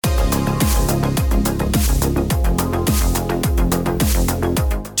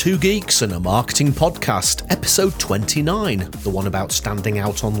Two Geeks and a Marketing Podcast, episode 29, the one about standing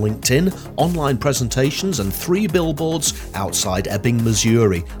out on LinkedIn, online presentations and 3 billboards outside Ebbing,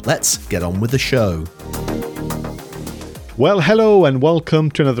 Missouri. Let's get on with the show. Well, hello and welcome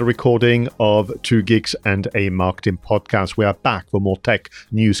to another recording of Two Geeks and a Marketing Podcast. We are back for more tech,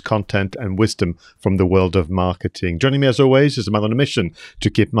 news, content and wisdom from the world of marketing. Joining me as always is a man on a mission to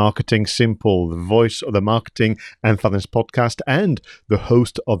keep marketing simple, the voice of the Marketing and Finance Podcast and the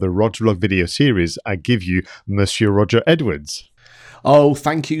host of the Roger Vlog video series. I give you Monsieur Roger Edwards. Oh,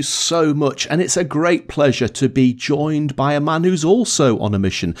 thank you so much. And it's a great pleasure to be joined by a man who's also on a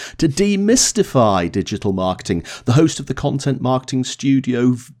mission to demystify digital marketing, the host of the Content Marketing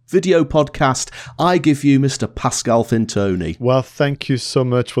Studio video podcast. I give you Mr. Pascal Fintoni. Well, thank you so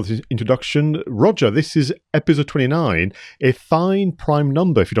much for the introduction. Roger, this is episode 29, a fine prime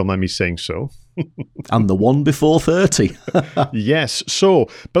number, if you don't mind me saying so. And the one before 30. Yes. So,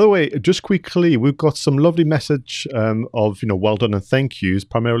 by the way, just quickly, we've got some lovely message of, well done and thank yous,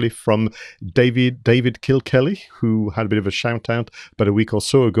 primarily from David Kilkelly, who had a bit of a shout out about a week or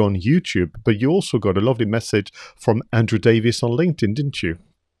so ago on YouTube. But you also got a lovely message from Andrew Davis on LinkedIn, didn't you?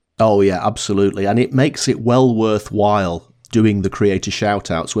 Oh, yeah, absolutely. And it makes it well worthwhile doing the creator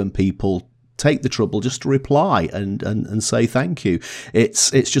shout outs when people take the trouble just to reply and say thank you. It's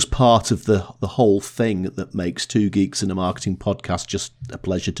just part of the whole thing that makes Two Geeks in a Marketing Podcast just a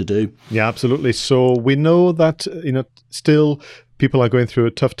pleasure to do. Yeah, absolutely. So we know that, still people are going through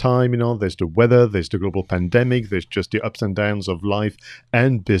a tough time. There's the weather, there's the global pandemic, there's just the ups and downs of life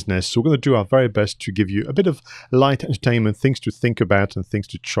and business. So we're going to do our very best to give you a bit of light entertainment, things to think about and things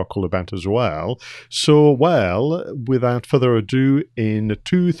to chuckle about as well. So, without further ado, in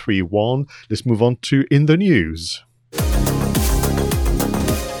 2, 3, 1, let's move on to In the News.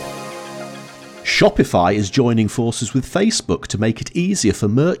 Shopify is joining forces with Facebook to make it easier for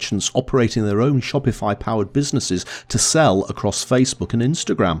merchants operating their own Shopify-powered businesses to sell across Facebook and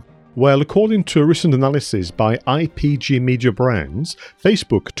Instagram. Well, according to a recent analysis by IPG Media Brands,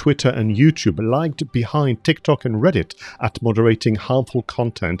 Facebook, Twitter and YouTube lagged behind TikTok and Reddit at moderating harmful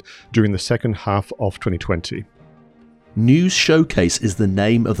content during the second half of 2020. News Showcase is the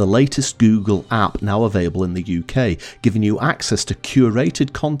name of the latest Google app now available in the UK, giving you access to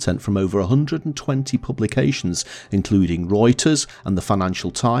curated content from over 120 publications, including Reuters and the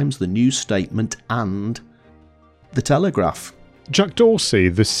Financial Times, the News Statement and The Telegraph. Jack Dorsey,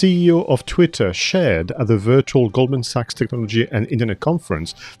 the CEO of Twitter, shared at the virtual Goldman Sachs Technology and Internet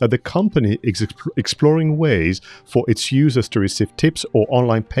Conference that the company is exploring ways for its users to receive tips or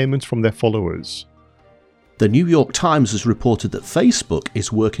online payments from their followers. The New York Times has reported that Facebook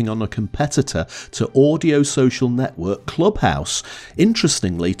is working on a competitor to audio social network Clubhouse.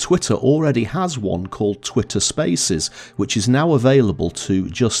 Interestingly, Twitter already has one called Twitter Spaces, which is now available to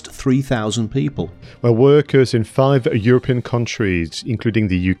just 3,000 people. Well, workers in 5 European countries, including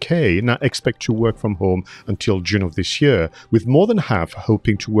the UK, now expect to work from home until June of this year, with more than half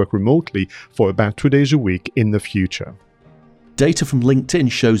hoping to work remotely for about 2 days a week in the future. Data from LinkedIn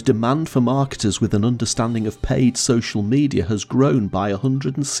shows demand for marketers with an understanding of paid social media has grown by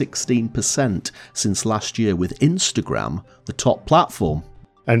 116% since last year, with Instagram the top platform.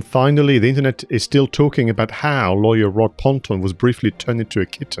 And finally, the internet is still talking about how lawyer Rod Ponton was briefly turned into a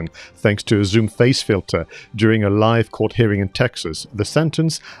kitten thanks to a Zoom face filter during a live court hearing in Texas. The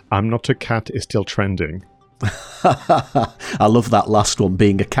sentence, "I'm not a cat," is still trending. I love that last one,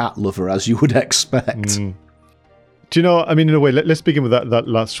 being a cat lover, as you would expect. Do you know, in a way, let's begin with that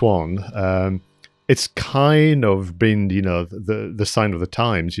last one. It's kind of been, the sign of the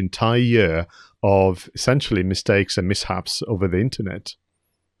times, the entire year of essentially mistakes and mishaps over the internet.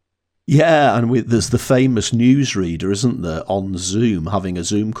 Yeah, and there's the famous newsreader, isn't there, on Zoom, having a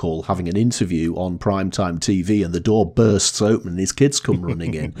Zoom call, having an interview on primetime TV, and the door bursts open and his kids come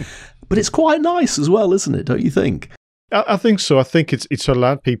running in. But it's quite nice as well, isn't it, don't you think? I think so. I think it's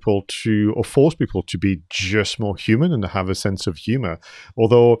allowed people to, or forced people to be just more human and to have a sense of humor.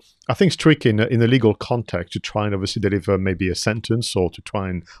 Although I think it's tricky in a legal context to try and obviously deliver maybe a sentence or to try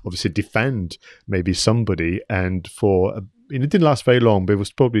and obviously defend maybe somebody. And it didn't last very long, but it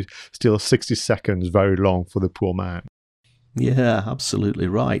was probably still 60 seconds very long for the poor man. Yeah, absolutely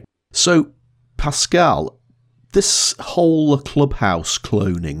right. So, Pascal, this whole Clubhouse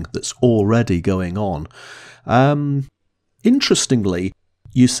cloning that's already going on, interestingly,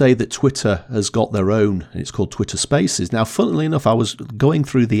 you say that Twitter has got their own, and it's called Twitter Spaces. Now, funnily enough, I was going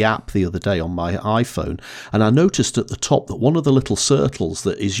through the app the other day on my iPhone, and I noticed at the top that one of the little circles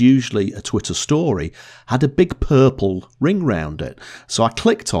that is usually a Twitter story had a big purple ring round it. So I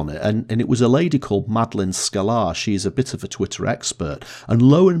clicked on it, and it was a lady called Madeline Scalar. She's a bit of a Twitter expert. And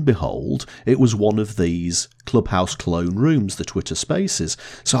lo and behold, it was one of these Clubhouse clone rooms, the Twitter Spaces.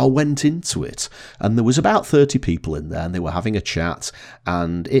 So I went into it, and there was about 30 people in there, and they were having a chat,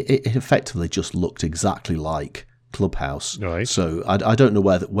 and it effectively just looked exactly like Clubhouse. Right. So I don't know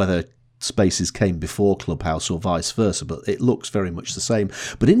whether Spaces came before Clubhouse or vice versa, but it looks very much the same.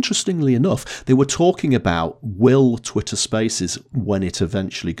 But interestingly enough, they were talking about, will Twitter Spaces, when it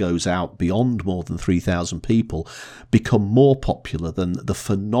eventually goes out beyond more than 3,000 people, become more popular than the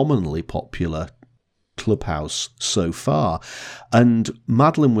phenomenally popular Clubhouse so far? And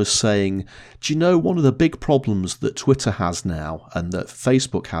Madeline was saying, do you know, one of the big problems that Twitter has now and that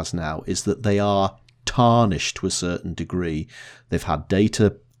Facebook has now is that they are tarnished to a certain degree. They've had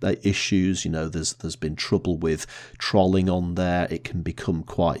data issues, there's been trouble with trolling on there. It can become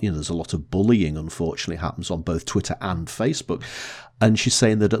quite, there's a lot of bullying, unfortunately, happens on both Twitter and Facebook. And she's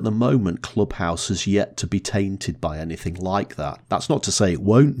saying that at the moment, Clubhouse has yet to be tainted by anything like that. That's not to say it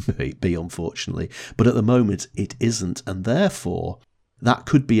won't be, unfortunately, but at the moment it isn't. And therefore, that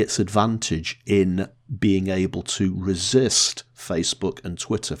could be its advantage in being able to resist Facebook and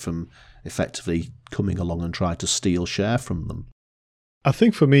Twitter from effectively coming along and trying to steal share from them. I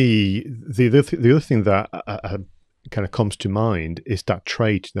think for me, the other thing that kind of comes to mind is that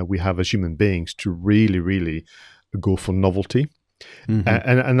trait that we have as human beings to really, really go for novelty. Mm-hmm.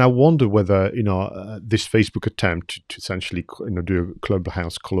 And I wonder whether this Facebook attempt to essentially do a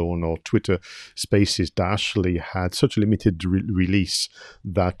Clubhouse clone or Twitter Spaces that actually had such a limited release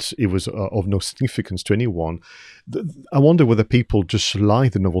that it was of no significance to anyone. I wonder whether people just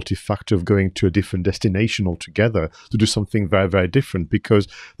like the novelty factor of going to a different destination altogether to do something very, very different, because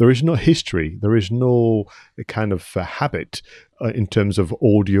there is no history, there is no kind of habit in terms of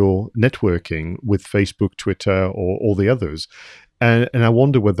audio networking with Facebook, Twitter, or all the others. And I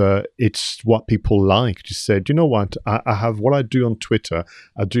wonder whether it's what people like to say, do you know what, I have what I do on Twitter,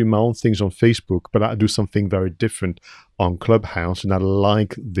 I do my own things on Facebook, but I do something very different on Clubhouse, and I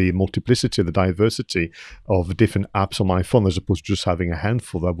like the multiplicity, the diversity of different apps on my phone, as opposed to just having a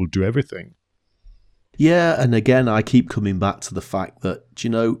handful that will do everything. Yeah, and again, I keep coming back to the fact that,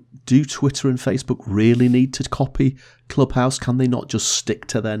 do Twitter and Facebook really need to copy Clubhouse? Can they not just stick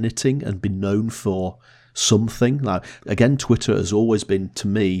to their knitting and be known for something? Now, again, Twitter has always been, to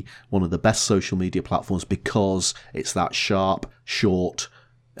me, one of the best social media platforms because it's that sharp, short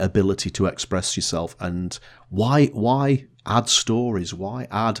ability to express yourself. And why add stories? Why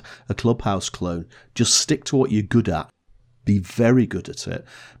add a Clubhouse clone? Just stick to what you're good at. Be very good at it.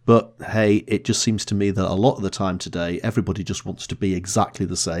 But hey, it just seems to me that a lot of the time today, everybody just wants to be exactly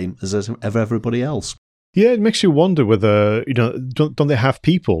the same as everybody else. Yeah, it makes you wonder whether, don't they have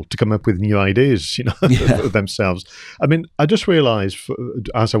people to come up with new ideas, themselves? I mean, I just realized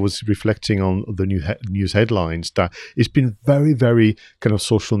as I was reflecting on the new news headlines that it's been very, very kind of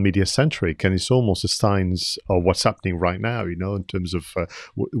social media centric, and it's almost a signs of what's happening right now, in terms of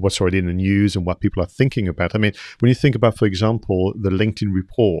what's already in the news and what people are thinking about. I mean, when you think about, for example, the LinkedIn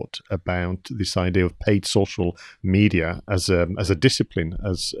report about this idea of paid social media as a discipline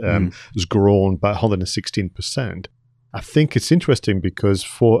has grown by 116%. I think it's interesting because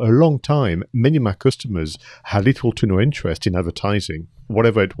for a long time, many of my customers had little to no interest in advertising,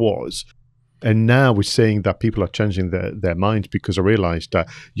 whatever it was. And now we're saying that people are changing their minds because I realized that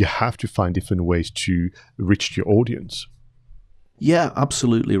you have to find different ways to reach your audience. Yeah,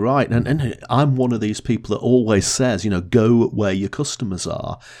 absolutely right. And I'm one of these people that always says, go where your customers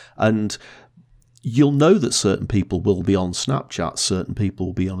are. And you'll know that certain people will be on Snapchat, certain people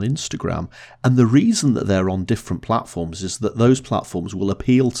will be on Instagram. And the reason that they're on different platforms is that those platforms will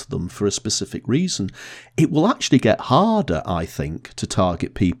appeal to them for a specific reason. It will actually get harder, I think, to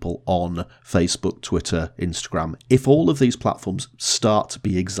target people on Facebook, Twitter, Instagram, if all of these platforms start to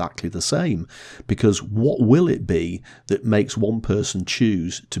be exactly the same. Because what will it be that makes one person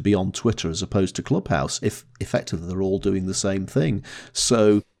choose to be on Twitter as opposed to Clubhouse if effectively they're all doing the same thing?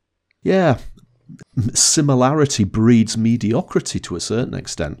 So, yeah, similarity breeds mediocrity to a certain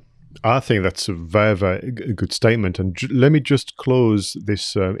extent. I think that's a very, very good statement. And let me just close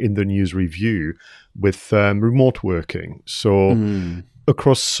this in the news review with remote working. So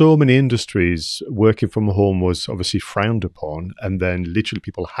across so many industries, working from home was obviously frowned upon, and then literally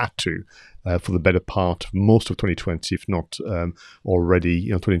people had to for the better part of most of 2020, if not already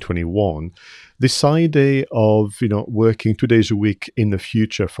 2021. This idea of working 2 days a week in the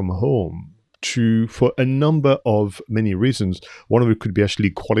future from home, for a number of many reasons. One of it could be actually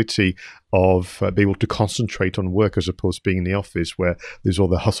quality of being able to concentrate on work as opposed to being in the office where there's all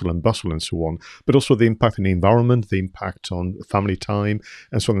the hustle and bustle and so on, but also the impact on the environment, the impact on family time,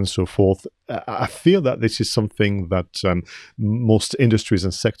 and so on and so forth. I feel that this is something that most industries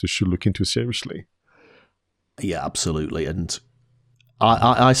and sectors should look into seriously. Yeah, absolutely. And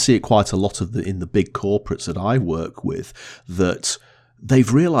I see it quite a lot in the big corporates that I work with, that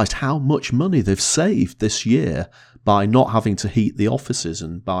they've realised how much money they've saved this year by not having to heat the offices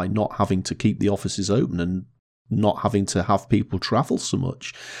and by not having to keep the offices open and not having to have people travel so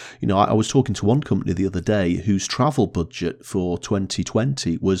much. I was talking to one company the other day whose travel budget for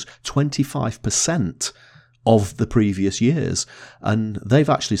 2020 was 25% of the previous years. And they've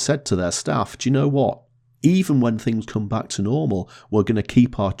actually said to their staff, do you know what? Even when things come back to normal, we're going to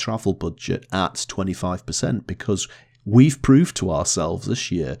keep our travel budget at 25% because we've proved to ourselves this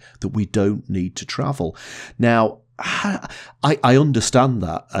year that we don't need to travel. Now, I understand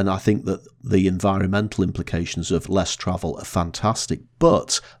that, and I think that the environmental implications of less travel are fantastic,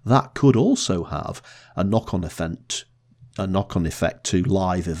 but that could also have a knock-on effect to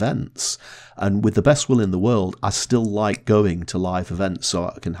live events. And with the best will in the world, I still like going to live events so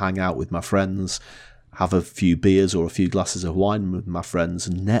I can hang out with my friends, have a few beers or a few glasses of wine with my friends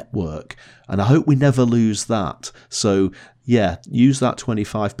and network. And I hope we never lose that. So yeah, use that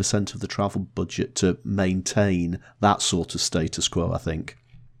 25% of the travel budget to maintain that sort of status quo, I think.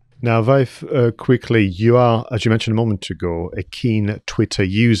 Now, Vive, quickly, you are, as you mentioned a moment ago, a keen Twitter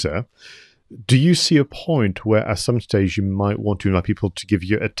user. Do you see a point where at some stage you might want to invite people to give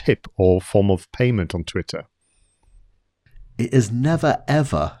you a tip or form of payment on Twitter? It has never,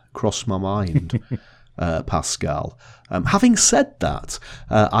 ever crossed my mind. Pascal. Having said that,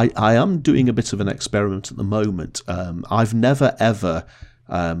 I am doing a bit of an experiment at the moment. I've never ever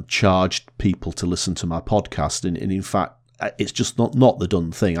charged people to listen to my podcast, and in fact, it's just not the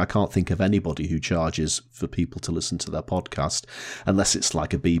done thing. I can't think of anybody who charges for people to listen to their podcast, unless it's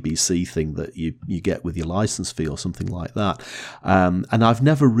like a BBC thing that you get with your license fee or something like that. And I've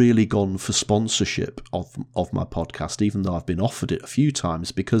never really gone for sponsorship of my podcast, even though I've been offered it a few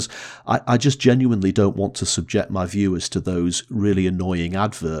times, because I just genuinely don't want to subject my viewers to those really annoying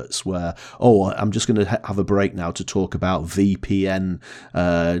adverts where, I'm just going to have a break now to talk about VPN,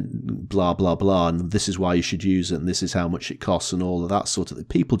 blah, blah, blah, and this is why you should use it, and this is how much it costs and all of that sort of thing.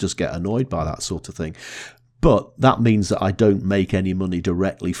 People just get annoyed by that sort of thing. But that means that I don't make any money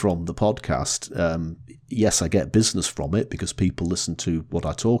directly from the podcast. Yes, I get business from it because people listen to what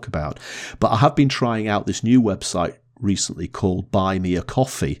I talk about. But I have been trying out this new website recently called Buy Me a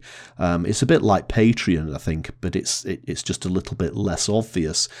Coffee. It's a bit like Patreon, I think, but it's just a little bit less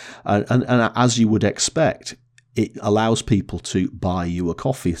obvious. And as you would expect, it allows people to buy you a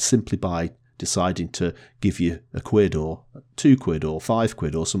coffee simply by deciding to give you £1 or £2 or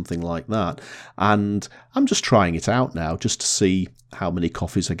 £5 or something like that. And I'm just trying it out now just to see how many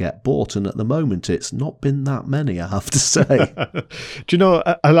coffees I get bought. And at the moment, it's not been that many, I have to say. Do you know,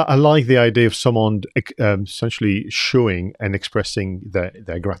 I like the idea of someone essentially showing and expressing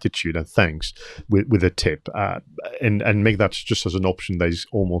their gratitude and thanks with a tip and make that just as an option that is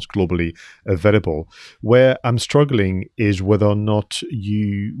almost globally available. Where I'm struggling is whether or not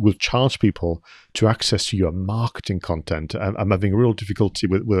you will charge people to access your marketing content. I'm having a real difficulty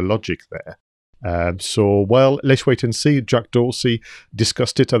with the logic there. So let's wait and see. Jack Dorsey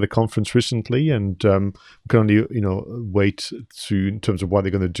discussed it at the conference recently, and we can only wait in terms of what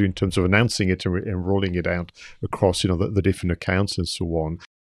they're going to do in terms of announcing it and rolling it out across the different accounts and so on.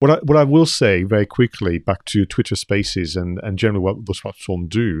 What I will say very quickly, back to Twitter Spaces and generally what those platforms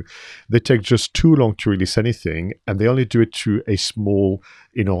do, they take just too long to release anything, and they only do it to a small,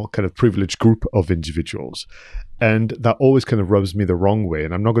 kind of privileged group of individuals. And that always kind of rubs me the wrong way.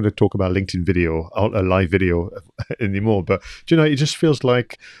 And I'm not going to talk about LinkedIn video, a live video anymore, but it just feels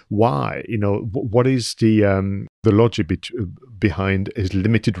like, why? What is the logic behind a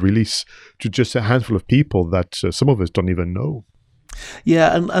limited release to just a handful of people that some of us don't even know?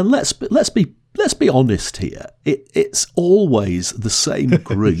 Yeah, and let's be honest here. It's always the same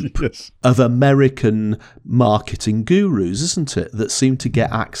group yes. of American marketing gurus, isn't it, that seem to get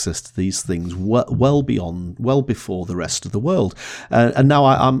access to these things well before the rest of the world. And now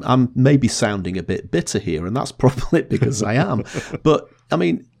I'm maybe sounding a bit bitter here, and that's probably because I am. But I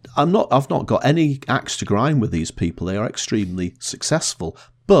mean, I've not got any axe to grind with these people. They are extremely successful,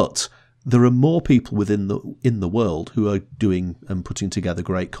 but there are more people in the world who are doing and putting together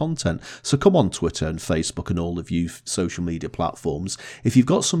great content. So come on, Twitter and Facebook and all of you social media platforms. If you've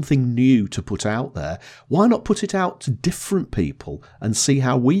got something new to put out there, why not put it out to different people and see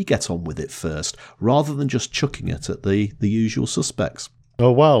how we get on with it first, rather than just chucking it at the usual suspects?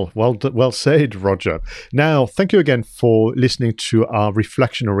 Oh, well said, Roger. Now, thank you again for listening to our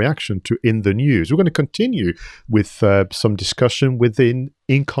reflection and reaction to In the News. We're going to continue with some discussion within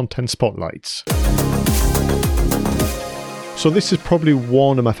In Content Spotlights. So this is probably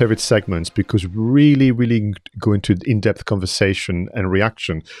one of my favorite segments, because really go into in-depth conversation and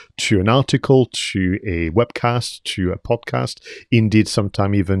reaction to an article, to a webcast, to a podcast, indeed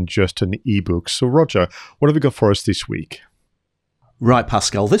sometime even just an ebook. So Roger, what have you got for us this week? Right,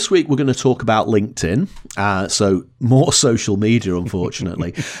 Pascal. This week we're going to talk about LinkedIn, so more social media,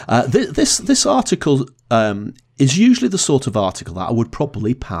 unfortunately. This article is usually the sort of article that I would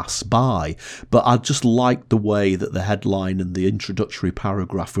probably pass by, but I just liked the way that the headline and the introductory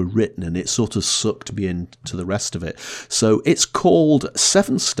paragraph were written, and it sort of sucked me into the rest of it. So it's called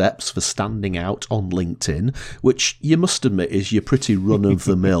 7 Steps for Standing Out on LinkedIn, which you must admit is your pretty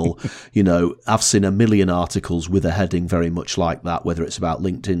run-of-the-mill. I've seen a million articles with a heading very much like that, whether it's about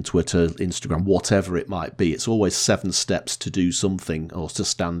LinkedIn, Twitter, Instagram, whatever it might be. It's always 7 steps to do something or to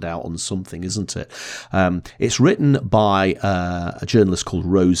stand out on something, isn't it? It's written by a journalist called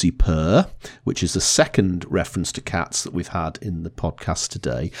Rosie Purr, which is the second reference to cats that we've had in the podcast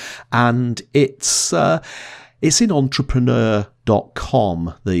today. And it's in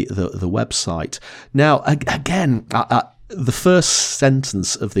entrepreneur.com, the website. Now, again, the first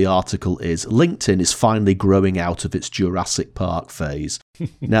sentence of the article is, LinkedIn is finally growing out of its Jurassic Park phase.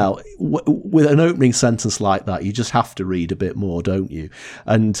 Now, with an opening sentence like that, you just have to read a bit more, don't you?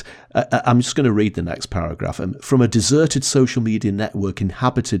 And I'm just going to read the next paragraph. From a deserted social media network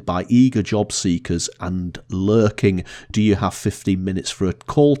inhabited by eager job seekers and lurking, do you have 15 minutes for a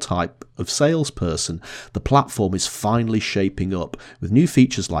call type of salesperson, the platform is finally shaping up with new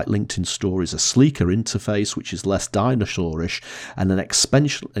features like LinkedIn Stories, a sleeker interface which is less dinosaurish, and an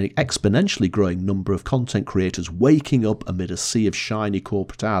exponentially growing number of content creators waking up amid a sea of shiny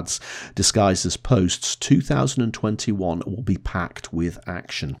corporate ads disguised as posts. 2021 will be packed with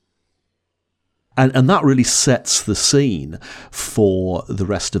action. And that really sets the scene for the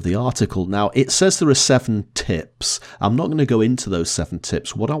rest of the article. Now, it says there are 7 tips. I'm not going to go into those 7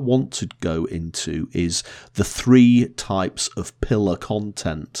 tips. What I want to go into is the 3 types of pillar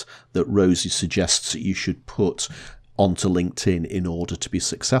content that Rosie suggests that you should put onto LinkedIn in order to be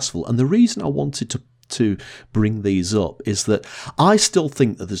successful. And the reason I wanted to bring these up is that I still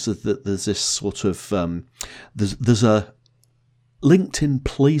think that there's this sort of there's a LinkedIn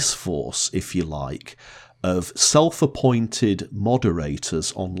police force, if you like, of self-appointed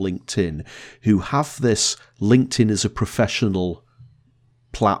moderators on LinkedIn who have this LinkedIn as a professional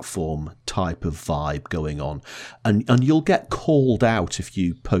platform type of vibe going on, and you'll get called out if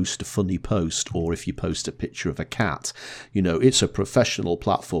you post a funny post or if you post a picture of a cat. It's a professional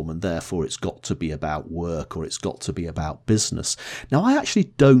platform and therefore it's got to be about work or it's got to be about business. Now, I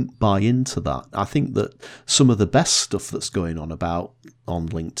actually don't buy into that. I think that some of the best stuff that's going on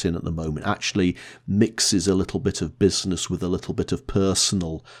LinkedIn at the moment actually mixes a little bit of business with a little bit of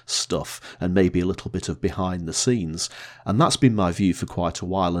personal stuff and maybe a little bit of behind the scenes. And that's been my view for quite a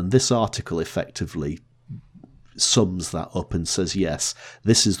while. And this article effectively sums that up and says, yes,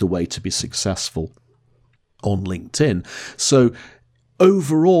 this is the way to be successful on LinkedIn. So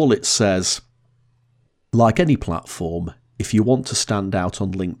overall, it says, like any platform, if you want to stand out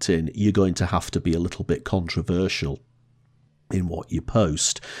on LinkedIn, you're going to have to be a little bit controversial in what you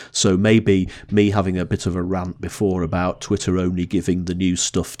post. So maybe me having a bit of a rant before about Twitter only giving the new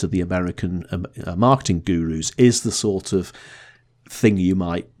stuff to the American marketing gurus is the sort of thing you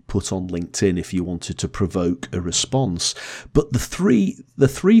might put on LinkedIn if you wanted to provoke a response. But the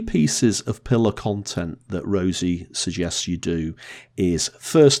three pieces of pillar content that Rosie suggests you do is,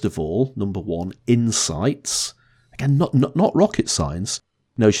 first of all, number 1, insights. Again, not rocket science.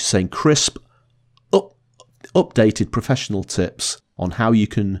 No, she's saying crisp, updated professional tips on how you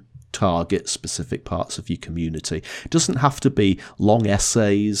can target specific parts of your community. It doesn't have to be long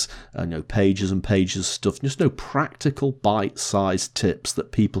essays, pages and pages of stuff. Just practical bite-sized tips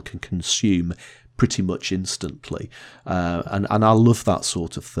that people can consume pretty much instantly. And I love that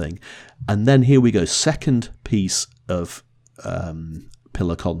sort of thing. And then here we go. Second piece of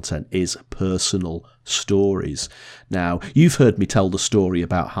pillar content is personal stories. Now, you've heard me tell the story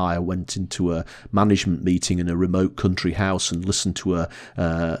about how I went into a management meeting in a remote country house and listened to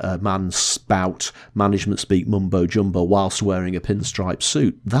a man spout management speak mumbo jumbo whilst wearing a pinstripe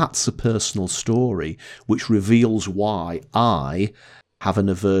suit. That's a personal story which reveals why I have an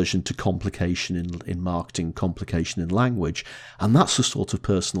aversion to complication in marketing, complication in language. And that's the sort of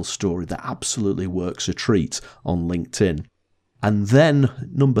personal story that absolutely works a treat on LinkedIn. And then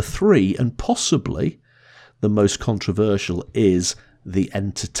number 3, and possibly the most controversial, is the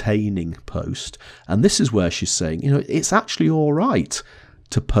entertaining post. And this is where she's saying, it's actually all right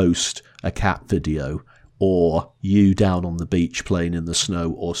to post a cat video or you down on the beach playing in the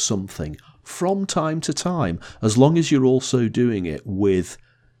snow or something from time to time, as long as you're also doing it with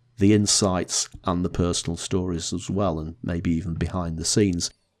the insights and the personal stories as well, and maybe even behind the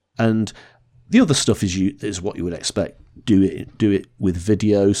scenes. And the other stuff is what you would expect. Do it with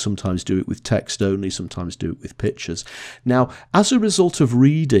video, sometimes do it with text only, sometimes do it with pictures. Now, as a result of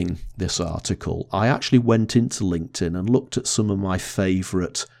reading this article, I actually went into LinkedIn and looked at some of my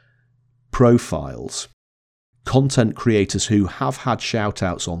favourite profiles. Content creators who have had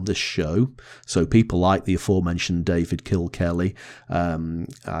shout-outs on this show, so people like the aforementioned David Kilkelly,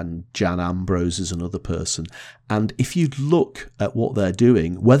 and Jan Ambrose is another person. And if you look at what they're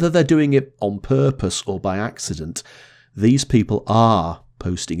doing, whether they're doing it on purpose or by accident, these people are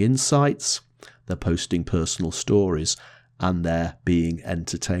posting insights, they're posting personal stories, and they're being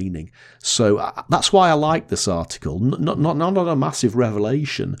entertaining. So that's why I like this article. Not a massive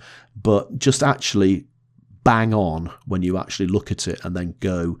revelation, but just actually bang on when you actually look at it and then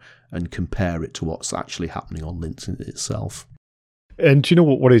go and compare it to what's actually happening on LinkedIn itself. And you know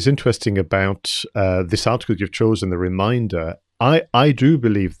what is interesting about this article you've chosen, the reminder, I do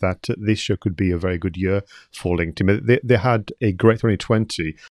believe that this year could be a very good year for LinkedIn. They had a great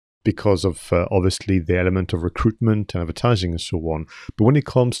 2020 because of obviously the element of recruitment and advertising and so on. But when it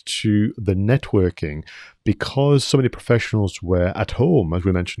comes to the networking, because so many professionals were at home, as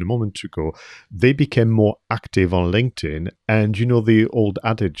we mentioned a moment ago, they became more active on LinkedIn. And you know the old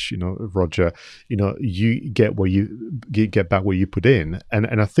adage, Roger, you get back what you put in.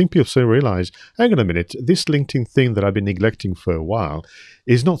 And I think people suddenly realize, hang on a minute, this LinkedIn thing that I've been neglecting for a while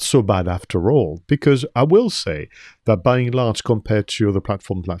is not so bad after all. Because I will say that by and large, compared to other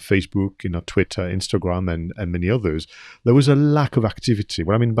platforms like Facebook, Twitter, Instagram, and many others, there was a lack of activity.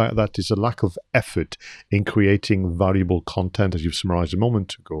 What I mean by that is a lack of effort in creating valuable content, as you've summarized a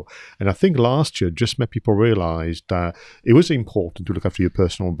moment ago. And I think last year just made people realize that it was important to look after your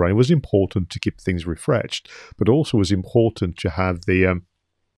personal brand. It was important to keep things refreshed, but also it was important to have the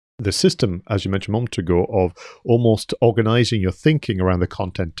system, as you mentioned a moment ago, of almost organizing your thinking around the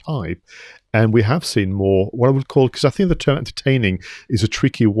content type. And we have seen more, what I would call, because I think the term entertaining is a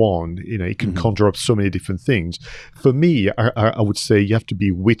tricky one. It can conjure up so many different things. For me, I would say you have to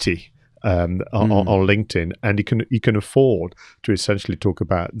be witty. On LinkedIn, and you can afford to essentially talk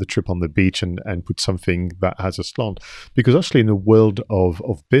about the trip on the beach and put something that has a slant. Because actually in the world of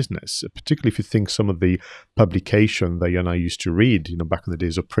business, particularly if you think some of the publication that you and I used to read, back in the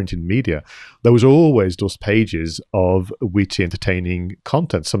days of printed media, there was always those pages of witty, entertaining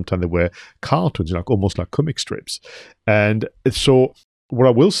content. Sometimes they were cartoons, almost like comic strips. And so what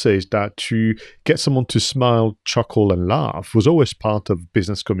I will say is that to get someone to smile, chuckle, and laugh was always part of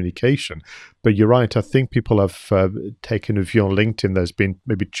business communication. But you're right, I think people have taken a view on LinkedIn that's been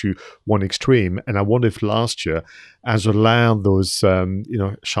maybe to one extreme. And I wonder if last year has allowed those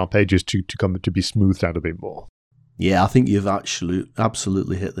sharp edges to come to be smoothed out a bit more. Yeah, I think you've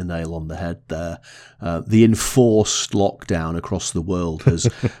absolutely hit the nail on the head there. The enforced lockdown across the world has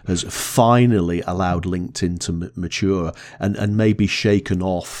finally allowed LinkedIn to mature and maybe shaken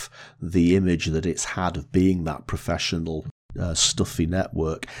off the image that it's had of being that professional, stuffy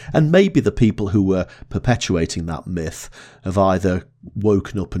network. And maybe the people who were perpetuating that myth have either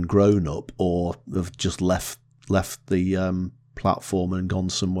woken up and grown up or have just left the platform and gone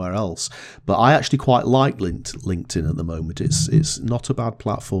somewhere else. But I actually quite like LinkedIn at the moment. It's not a bad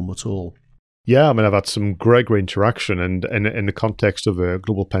platform at all. Yeah, I mean, I've had some great interaction, and in the context of a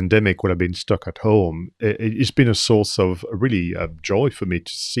global pandemic, when I've been stuck at home, it's been a source of really joy for me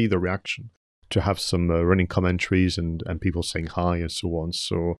to see the reaction, to have some running commentaries and people saying hi and so on.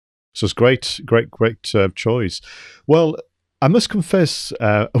 So it's great choice. Well, I must confess,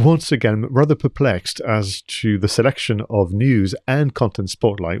 once again, rather perplexed as to the selection of news and content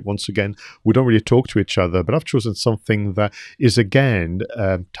spotlight. Once again, we don't really talk to each other, but I've chosen something that is again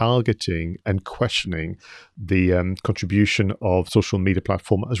targeting and questioning the contribution of social media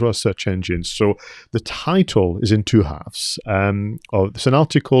platform as well as search engines. So the title is in two halves. It's an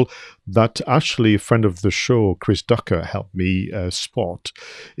article that actually a friend of the show, Chris Ducker, helped me spot.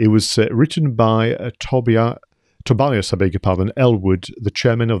 It was written by Tobias, I beg your pardon, Elwood, the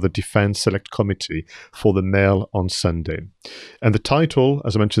chairman of the Defense Select Committee for the Mail on Sunday. And the title,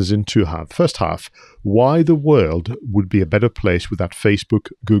 as I mentioned, is in two halves. First half, why the world would be a better place without Facebook,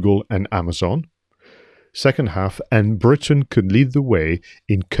 Google, and Amazon. Second half, and Britain could lead the way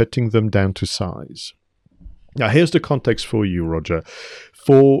in cutting them down to size. Now, here's the context for you, Roger.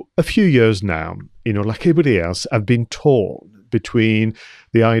 For a few years now, like everybody else, I've been torn between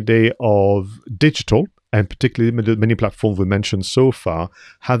the idea of digital, and particularly many platforms we mentioned so far,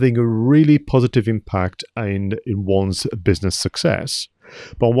 having a really positive impact in one's business success.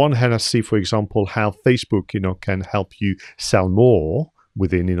 But on one hand, I see, for example, how Facebook, can help you sell more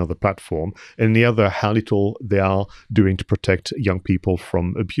within the platform, and the other, how little they are doing to protect young people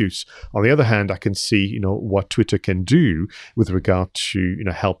from abuse. On the other hand, I can see what Twitter can do with regard to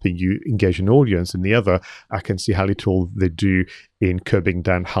helping you engage an audience, and the other, I can see how little they do in curbing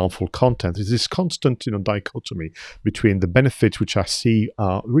down harmful content. There's this constant dichotomy between the benefits, which I see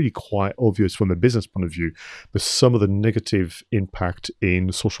are really quite obvious from a business point of view, but some of the negative impact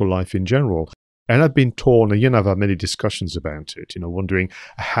in social life in general. And I've been torn, and I've had many discussions about it, wondering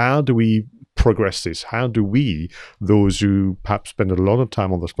how do we progress this? How do we, those who perhaps spend a lot of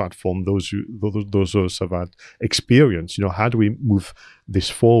time on this platform, those of us have had experience, how do we move this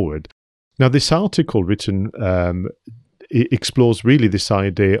forward? Now, this article written it explores really this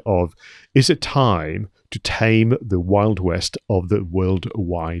idea of, is it time to tame the Wild West of the World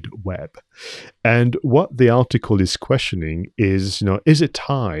Wide Web? And what the article is questioning is, is it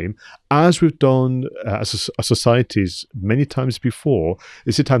time, as we've done as societies many times before,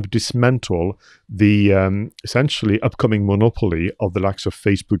 is it time to dismantle the essentially upcoming monopoly of the likes of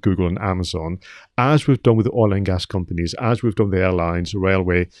Facebook, Google, and Amazon, as we've done with the oil and gas companies, as we've done with the airlines,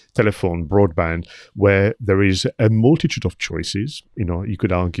 railway, telephone, broadband, where there is a multitude of choices, you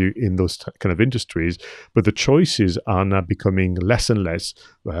could argue, in those kind of industries, but the choices are now becoming less and less.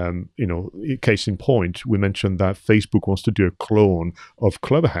 Case in point, we mentioned that Facebook wants to do a clone of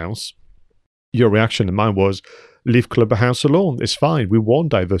Clubhouse. Your reaction and mine was, leave Clubhouse alone. It's fine. We want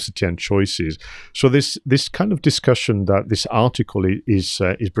diversity and choices. So this kind of discussion that this article is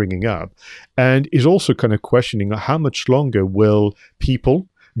bringing up, and is also kind of questioning how much longer will people,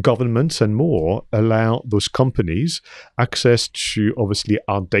 governments, and more allow those companies access to obviously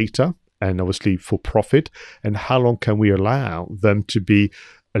our data, and obviously for profit, and how long can we allow them to be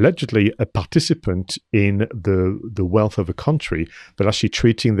allegedly a participant in the wealth of a country, but actually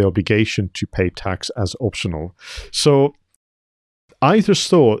treating the obligation to pay tax as optional. So I just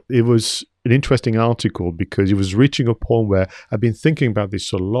thought it was an interesting article because it was reaching a point where I've been thinking about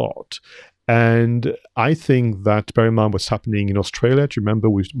this a lot. And I think that, bear in mind what's happening in Australia. Do you remember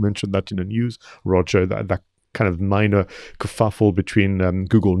we mentioned that in the news, Roger, that kind of minor kerfuffle between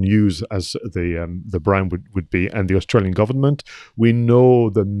Google News, as the brand would be, and the Australian government. We know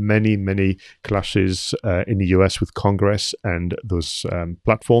the many clashes in the US with Congress and those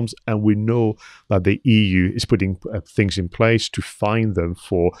platforms, and we know that the EU is putting things in place to fine them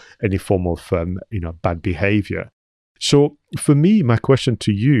for any form of bad behavior. So for me, my question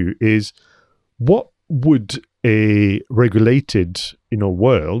to you is, what would a regulated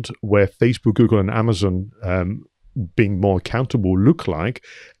world where Facebook, Google, and Amazon being more accountable look like,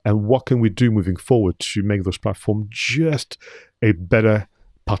 and what can we do moving forward to make those platforms just a better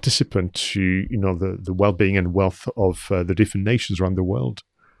participant to the well-being and wealth of the different nations around the world?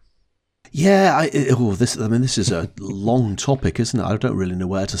 Yeah, this is a long topic, isn't it? I don't really know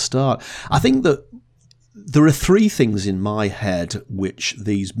where to start. I think that there are three things in my head which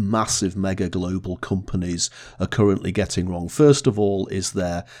these massive mega global companies are currently getting wrong. First of all is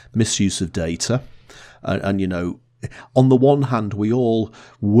their misuse of data. And on the one hand, we all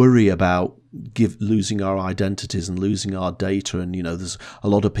worry about losing our identities and losing our data, and there's a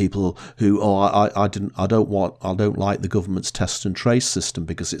lot of people who I don't like the government's test and trace system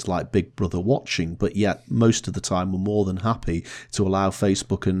because it's like Big Brother watching, but yet most of the time we're more than happy to allow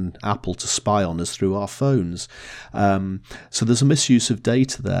Facebook and Apple to spy on us through our phones. So there's a misuse of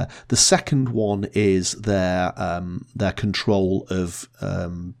data there. The second one is their control of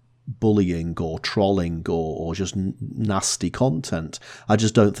bullying or trolling or just nasty content. I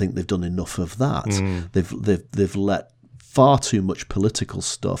just don't think they've done enough of that. They've let far too much political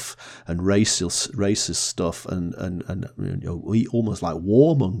stuff and racist stuff and almost like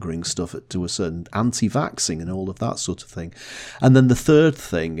warmongering stuff to a certain anti-vaxxing and all of that sort of thing. And then the third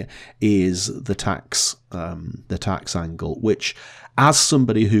thing is the tax angle, which, as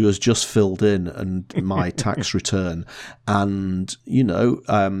somebody who has just filled in my tax return, and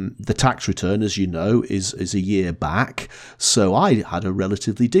the tax return, as you know, is a year back, so I had a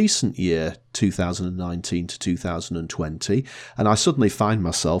relatively decent year, 2019 to 2020, and I suddenly find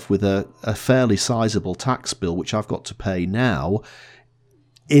myself with a fairly sizable tax bill which I've got to pay now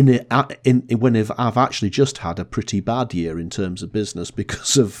when I've actually just had a pretty bad year in terms of business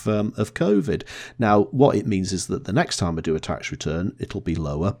because of COVID. Now, what it means is that the next time I do a tax return, it'll be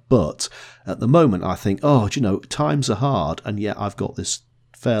lower. But at the moment, I think, times are hard, and yet I've got this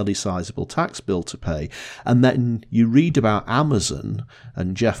fairly sizable tax bill to pay. And then you read about Amazon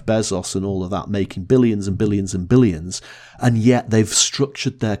and Jeff Bezos and all of that making billions and billions and billions, and yet they've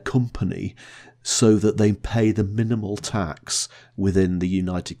structured their company so that they pay the minimal tax within the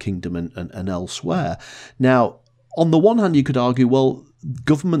United Kingdom and elsewhere. Now, on the one hand, you could argue, well,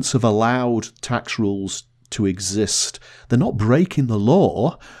 governments have allowed tax rules to exist. They're not breaking the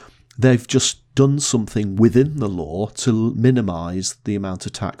law. They've just done something within the law to minimise the amount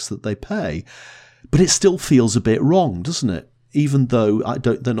of tax that they pay. But it still feels a bit wrong, doesn't it? Even though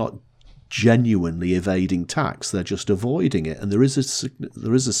they're not genuinely evading tax, they're just avoiding it, and there is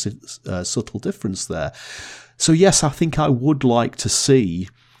a subtle difference there. So yes, I think I would like to see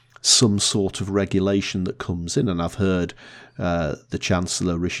some sort of regulation that comes in, and I've heard the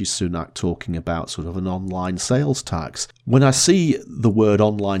Chancellor Rishi Sunak talking about sort of an online sales tax. When I see the word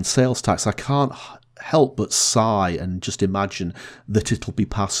online sales tax, I can't help but sigh and just imagine that it'll be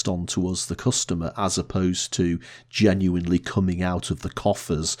passed on to us, the customer, as opposed to genuinely coming out of the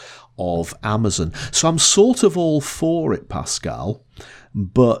coffers of Amazon. So I'm sort of all for it, Pascal,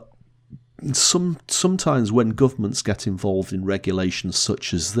 but sometimes when governments get involved in regulations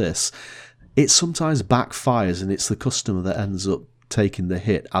such as this, it sometimes backfires and it's the customer that ends up taking the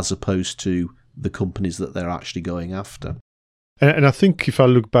hit as opposed to the companies that they're actually going after. And I think if I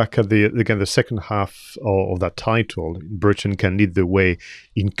look back at the second half of that title, Britain can lead the way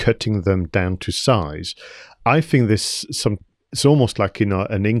in cutting them down to size. I think it's almost like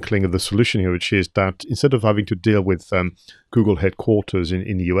an inkling of the solution here, which is that instead of having to deal with Google headquarters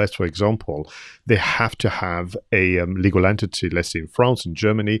in the US, for example, they have to have a legal entity, let's say in France and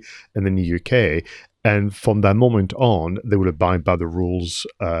Germany and then the UK. And from that moment on, they will abide by the rules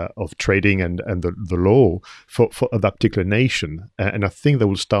of trading and the law for that particular nation. And I think they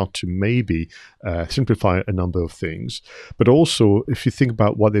will start to maybe simplify a number of things. But also, if you think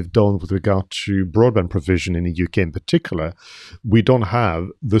about what they've done with regard to broadband provision in the UK in particular, we don't have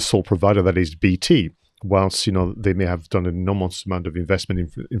the sole provider that is BT. Whilst they may have done an enormous amount of investment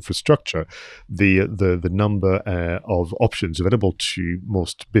in infrastructure, the number of options available to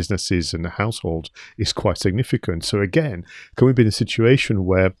most businesses and households is quite significant. So again, can we be in a situation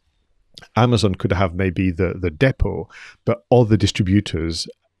where Amazon could have maybe the depot, but other distributors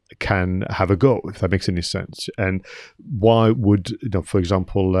can have a go, if that makes any sense? And why would, for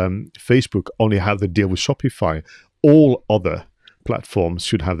example, Facebook only have the deal with Shopify? All other platforms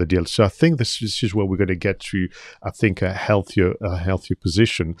should have the deal. So I think this is where we're going to get to, I think, a healthier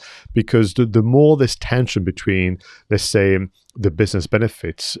position, because the more there's tension between, let's say, the business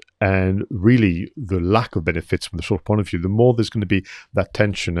benefits and really the lack of benefits from the short point of view, the more there's going to be that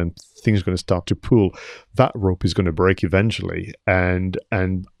tension and things are going to start to pull. That rope is going to break eventually, and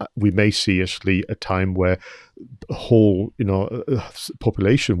we may see actually a time where the whole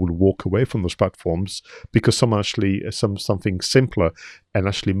population will walk away from those platforms because something simpler and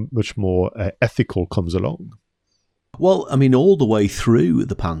actually much more ethical comes along. Well, I mean, all the way through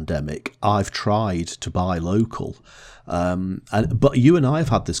the pandemic, I've tried to buy local. But you and I have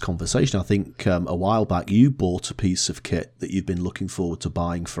had this conversation. I think a while back you bought a piece of kit that you've been looking forward to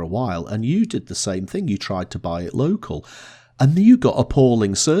buying for a while, and you did the same thing. You tried to buy it local. And you got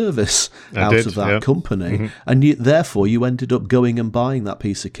appalling service out of that company. Mm-hmm. And therefore, you ended up going and buying that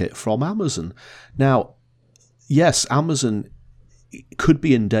piece of kit from Amazon. Now, yes, Amazon could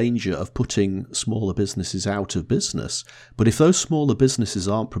be in danger of putting smaller businesses out of business. But if those smaller businesses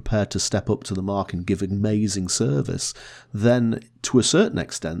aren't prepared to step up to the mark and give amazing service, then to a certain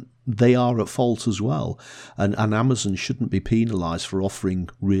extent, they are at fault as well. And Amazon shouldn't be penalised for offering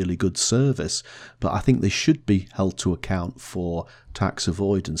really good service. But I think they should be held to account for tax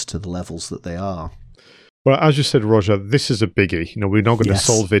avoidance to the levels that they are. Well, as you said, Roger, this is a biggie. We're not going to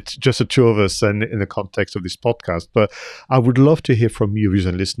solve it, just the two of us and in the context of this podcast. But I would love to hear from you, viewers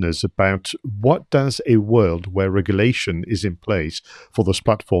and listeners, about what does a world where regulation is in place for those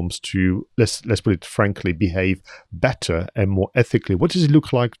platforms to, let's put it frankly, behave better and more ethically. What does it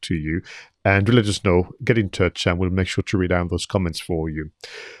look like to you? And let us know. Get in touch, and we'll make sure to read out those comments for you.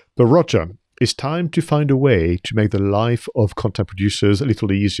 But Roger, it's time to find a way to make the life of content producers a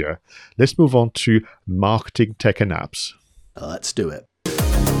little easier. Let's move on to marketing, tech, and apps. Let's do it.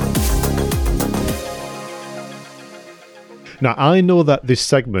 Now, I know that this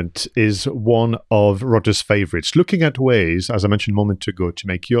segment is one of Roger's favorites, looking at ways, as I mentioned a moment ago, to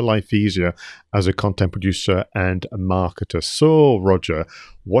make your life easier as a content producer and a marketer. So, Roger,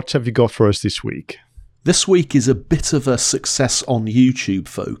 what have you got for us this week? This week is a bit of a success on YouTube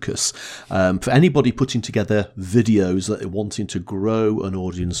focus. For anybody putting together videos that are wanting to grow an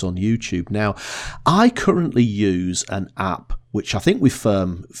audience on YouTube. Now, I currently use an app which I think we've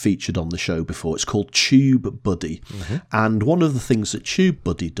featured on the show before. It's called TubeBuddy. Mm-hmm. And one of the things that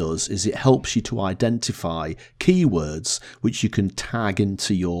TubeBuddy does is it helps you to identify keywords which you can tag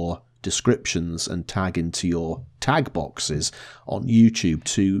into your descriptions and tag into your tag boxes on YouTube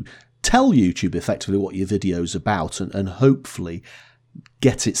to tell YouTube effectively what your video's about and hopefully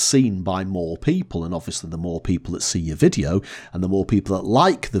get it seen by more people. And obviously the more people that see your video and the more people that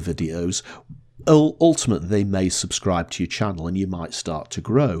like the videos, ultimately they may subscribe to your channel and you might start to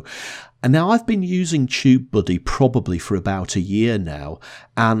grow. And now I've been using TubeBuddy probably for about a year now,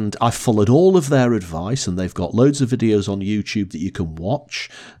 and I've followed all of their advice, and they've got loads of videos on YouTube that you can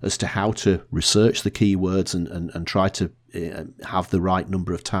watch as to how to research the keywords and try to have the right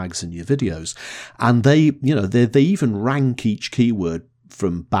number of tags in your videos. And they even rank each keyword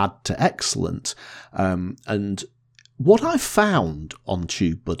from bad to excellent. And what I found on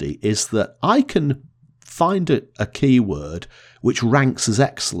TubeBuddy is that I can find a keyword which ranks as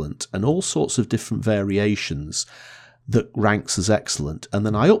excellent and all sorts of different variations that ranks as excellent. And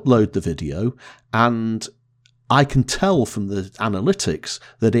then I upload the video and I can tell from the analytics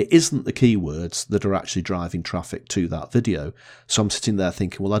that it isn't the keywords that are actually driving traffic to that video. So I'm sitting there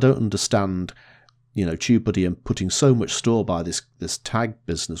thinking, well, I don't understand, TubeBuddy and putting so much store by this tag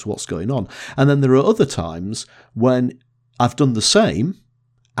business. What's going on? And then there are other times when I've done the same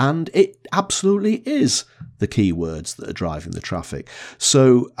and it absolutely is the keywords that are driving the traffic.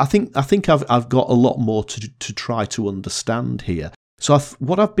 So I think I've got a lot more to try to understand here. So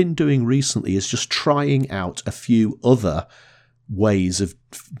what I've been doing recently is just trying out a few other ways of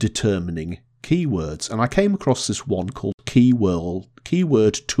determining keywords. And I came across this one called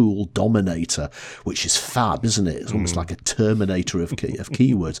Keyword Tool Dominator, which is fab, isn't it? It's almost like a Terminator of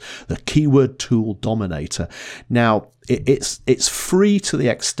keywords. The Keyword Tool Dominator. Now, it's free to the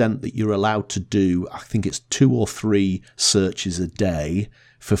extent that you're allowed to do, I think it's 2 or 3 searches a day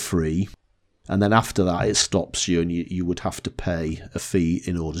for free. And then after that, it stops you and you would have to pay a fee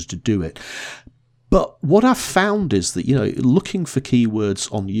in order to do it. But what I've found is that, looking for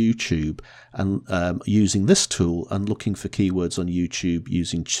keywords on YouTube and using this tool and looking for keywords on YouTube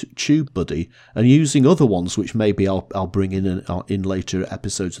using TubeBuddy and using other ones, which maybe I'll bring in later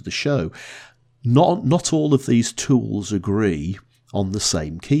episodes of the show, not all of these tools agree on the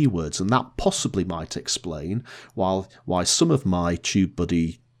same keywords. And that possibly might explain why some of my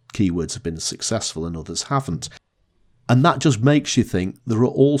TubeBuddy keywords have been successful and others haven't. And that just makes you think there are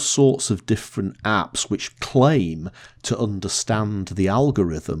all sorts of different apps which claim to understand the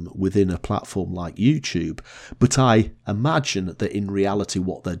algorithm within a platform like YouTube. But I imagine that in reality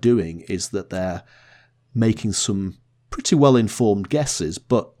what they're doing is that they're making some pretty well-informed guesses,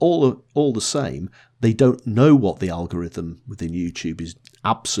 but all the same, they don't know what the algorithm within YouTube is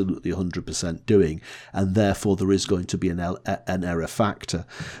absolutely 100% doing, and therefore there is going to be an error factor.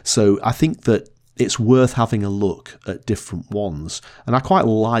 So I think that it's worth having a look at different ones. And I quite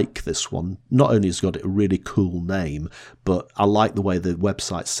like this one. Not only has it got a really cool name, but I like the way the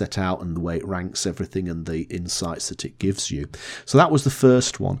website's set out and the way it ranks everything and the insights that it gives you. So that was the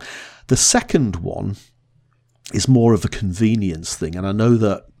first one. The second one is more of a convenience thing. And I know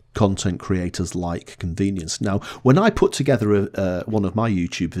that content creators like convenience. Now, when I put together one of my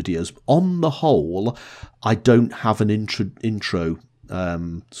YouTube videos, on the whole, I don't have an intro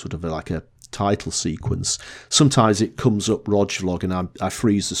sort of like a title sequence. Sometimes it comes up Rog Vlog and I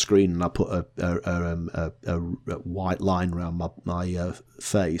freeze the screen and I put a white line around my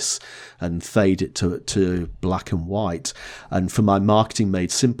face and fade it to black and white. And for my Marketing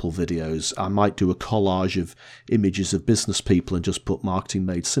Made Simple videos, I might do a collage of images of business people and just put Marketing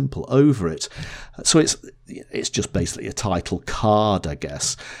Made Simple over it. So it's just basically a title card, I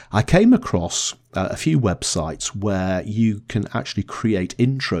guess. I came across a few websites where you can actually create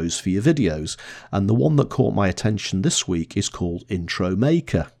intros for your videos, and the one that caught my attention this week is called Intro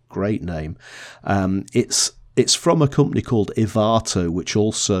Maker. Great name. It's from a company called Ivato, which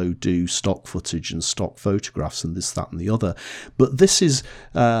also do stock footage and stock photographs and this, that, and the other. But this is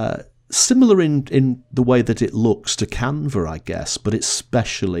similar in the way that it looks to Canva, I guess, but it's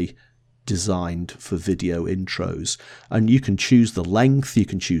specially designed for video intros. And you can choose the length, you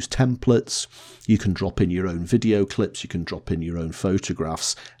can choose templates, you can drop in your own video clips, you can drop in your own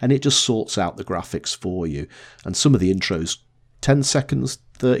photographs, and it just sorts out the graphics for you. And some of the intros, 10 seconds,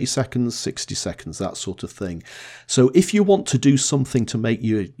 30 seconds, 60 seconds, that sort of thing. So if you want to do something to make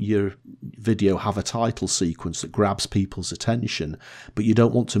your video have a title sequence that grabs people's attention, but you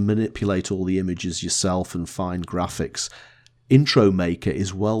don't want to manipulate all the images yourself and find graphics, Intro Maker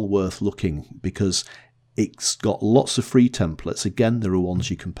is well worth looking, because it's got lots of free templates. Again, there are ones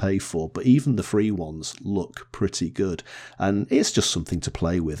you can pay for, but even the free ones look pretty good. And it's just something to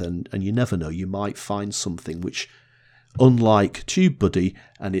play with, and you never know, you might find something which, unlike TubeBuddy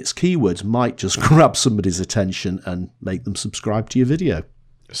and its keywords, might just grab somebody's attention and make them subscribe to your video.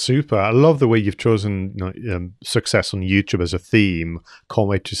 Super. I love the way you've chosen success on YouTube as a theme. Can't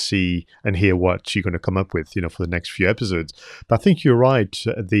wait to see and hear what you're going to come up with, for the next few episodes. But I think you're right.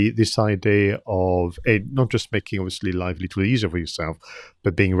 This idea of not just making, obviously, life a little easier for yourself,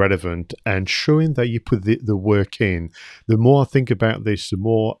 but being relevant and showing that you put the work in. The more I think about this, the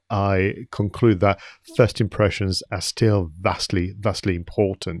more I conclude that first impressions are still vastly, vastly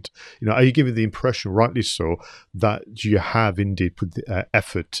important. Are you giving the impression, rightly so, that you have indeed put the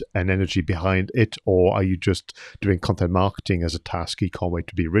effort and energy behind it, or are you just doing content marketing as a task? You can't wait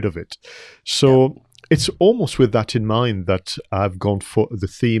to be rid of it. So it's almost with that in mind that I've gone for the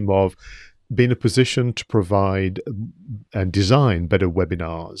theme of being in a position to provide and design better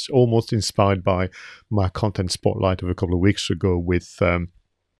webinars, almost inspired by my content spotlight of a couple of weeks ago with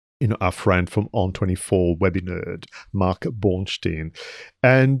our friend from On24 Webinerd, Mark Bornstein.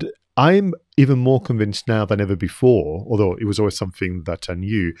 And I'm even more convinced now than ever before, although it was always something that I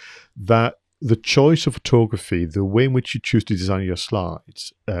knew, that the choice of photography, the way in which you choose to design your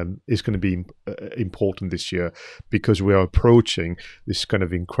slides, is going to be important this year, because we are approaching this kind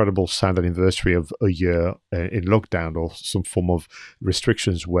of incredible sad anniversary of a year in lockdown or some form of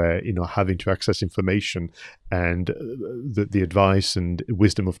restrictions where, having to access information and the advice and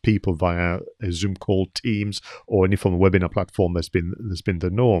wisdom of people via a Zoom call, Teams, or any form of webinar platform has been the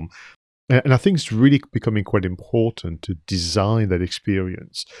norm. And I think it's really becoming quite important to design that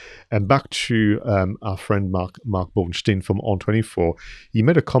experience. And back to our friend Mark Bornstein from On24, he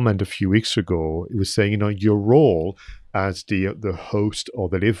made a comment a few weeks ago. He was saying, your role as the host or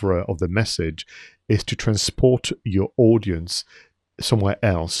deliverer of the message is to transport your audience somewhere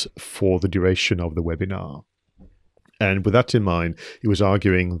else for the duration of the webinar. And with that in mind, he was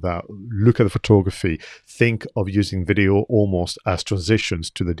arguing that look at the photography, think of using video almost as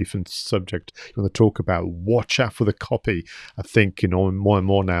transitions to the different subject you want to talk about. Watch out for the copy. I think, more and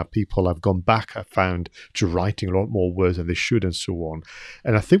more now people have gone back, I found, to writing a lot more words than they should and so on.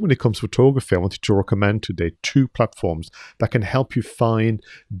 And I think when it comes to photography, I wanted to recommend today 2 platforms that can help you find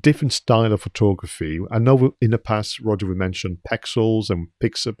different style of photography. I know in the past, Roger, we mentioned Pexels and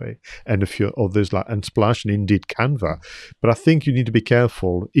Pixabay and a few others like Unsplash and indeed Canva. But I think you need to be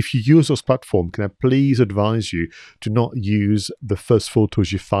careful. If you use those platforms, can I please advise you to not use the first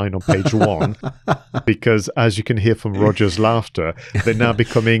photos you find on page 1? Because as you can hear from Roger's laughter, they're now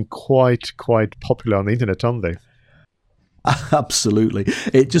becoming quite popular on the internet, aren't they? Absolutely.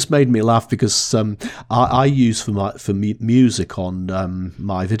 It just made me laugh because I use for music on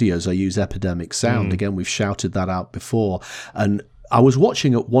my videos, I use Epidemic Sound. Again, we've shouted that out before. And I was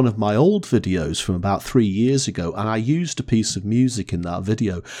watching one of my old videos from about 3 years ago, and I used a piece of music in that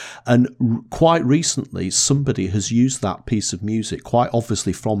video. And quite recently, somebody has used that piece of music, quite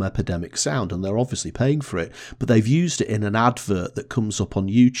obviously from Epidemic Sound, and they're obviously paying for it, but they've used it in an advert that comes up on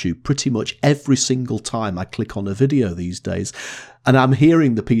YouTube pretty much every single time I click on a video these days. And I'm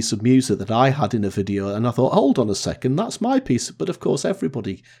hearing the piece of music that I had in a video, and I thought, hold on a second, that's my piece. But of course,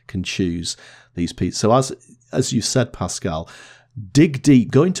 everybody can choose these pieces. So as you said, Pascal, dig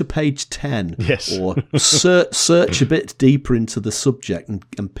deep, go into page 10, yes. or search a bit deeper into the subject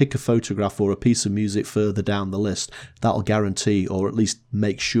and pick a photograph or a piece of music further down the list. That'll guarantee, or at least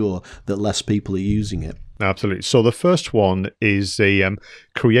make sure, that less people are using it. Absolutely. So the first one is a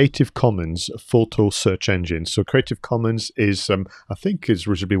Creative Commons photo search engine. So Creative Commons is, I think, is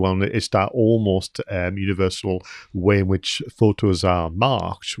reasonably well known. It's that almost universal way in which photos are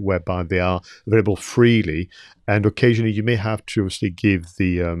marked, whereby they are available freely. And occasionally you may have to obviously give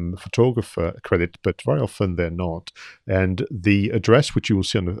the photographer credit, but very often they're not. And the address, which you will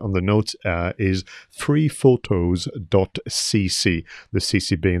see on the notes, is freephotos.cc, the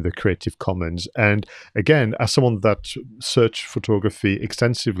CC being the Creative Commons. And again, as someone that searched photography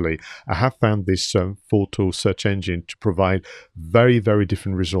extensively, I have found this photo search engine to provide very, very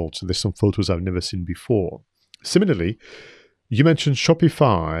different results. There's some photos I've never seen before. Similarly, you mentioned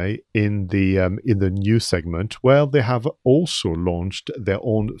Shopify in the news segment. Well, they have also launched their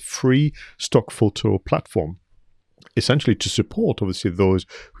own free stock photo platform, essentially to support, obviously, those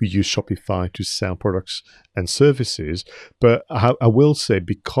who use Shopify to sell products and services. But I will say,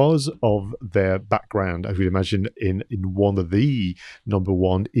 because of their background, I would imagine, in one of the number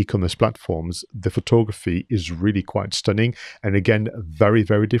one e-commerce platforms, the photography is really quite stunning. And again, very,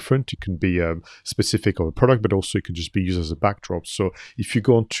 very different. It can be specific of a product, but also it can just be used as a backdrop. So if you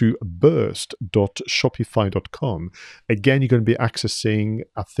go on to burst.shopify.com, again, you're going to be accessing,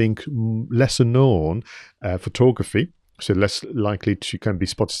 I think, lesser known photography. So less likely to kind of be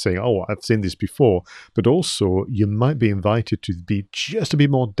spotted saying, oh, I've seen this before. But also you might be invited to be just a bit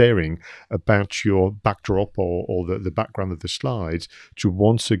more daring about your backdrop or the background of the slides to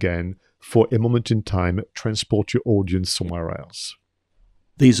once again, for a moment in time, transport your audience somewhere else.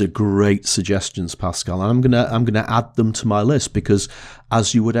 These are great suggestions, Pascal. I'm gonna add them to my list because,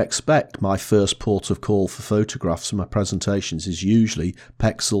 as you would expect, my first port of call for photographs and my presentations is usually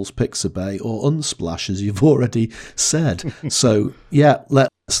Pexels, Pixabay, or Unsplash, as you've already said. So yeah,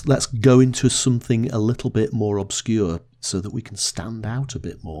 let's go into something a little bit more obscure so that we can stand out a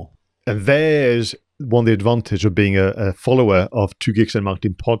bit more. And there's one of the advantage of being a follower of Two Geeks and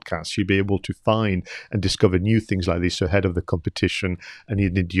Marketing podcasts. You'll be able to find and discover new things like this ahead of the competition and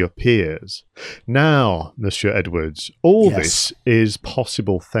even your peers. Now, Monsieur Edwards, all this is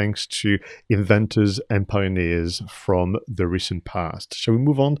possible thanks to inventors and pioneers from the recent past. Shall we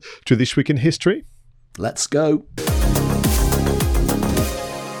move on to This Week in History? Let's go.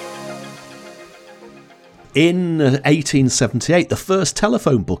 In 1878, the first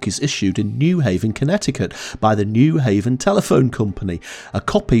telephone book is issued in New Haven, Connecticut by the New Haven Telephone Company. A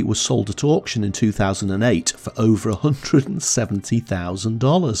copy was sold at auction in 2008 for over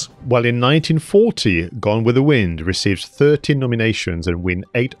 $170,000. Well, in 1940, Gone with the Wind received 13 nominations and won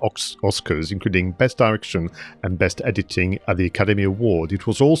 8 Oscars, including Best Direction and Best Editing at the Academy Award. It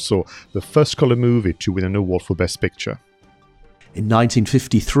was also the first color movie to win an award for Best Picture. In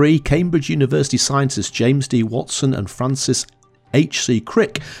 1953, Cambridge University scientists James D. Watson and Francis H.C.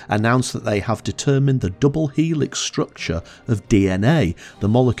 Crick announced that they have determined the double helix structure of DNA, the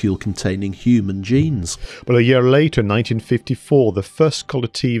molecule containing human genes. Well, a year later, 1954, the first colour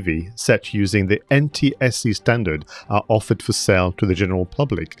TV set using the NTSC standard are offered for sale to the general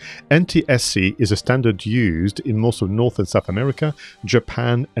public. NTSC is a standard used in most of North and South America,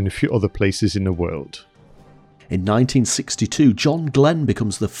 Japan, and a few other places in the world. In 1962, John Glenn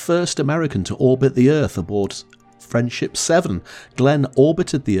becomes the first American to orbit the Earth aboard Friendship 7. Glenn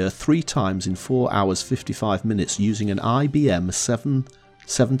orbited the Earth 3 times in 4 hours 55 minutes using an IBM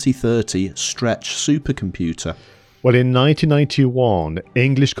 7030 Stretch supercomputer. Well, in 1991,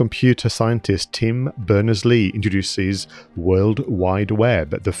 English computer scientist Tim Berners-Lee introduces World Wide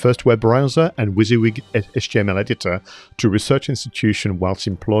Web, the first web browser and WYSIWYG HTML editor, to a research institution whilst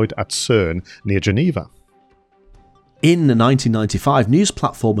employed at CERN near Geneva. In 1995, news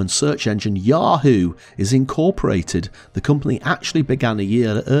platform and search engine Yahoo is incorporated. The company actually began a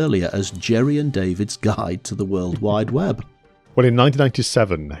year earlier as Jerry and David's Guide to the World Wide Web. Well, in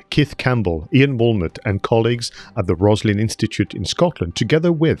 1997, Keith Campbell, Ian Walmart and colleagues at the Roslin Institute in Scotland,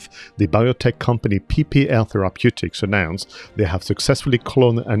 together with the biotech company PPL Therapeutics, announced they have successfully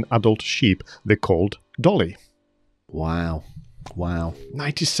cloned an adult sheep they called Dolly. Wow.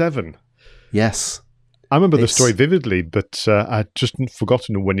 97. Yes. I remember the story vividly, but I'd just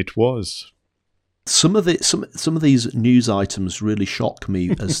forgotten when it was. Some of these news items really shock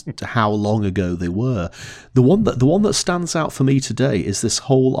me as to how long ago they were. The one that stands out for me today is this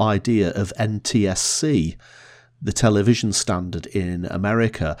whole idea of NTSC, the television standard in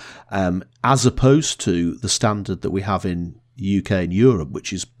America, as opposed to the standard that we have in UK and Europe,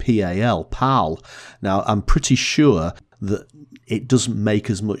 which is PAL. Now, I'm pretty sure that it doesn't make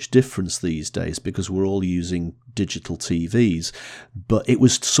as much difference these days because we're all using digital TVs. But it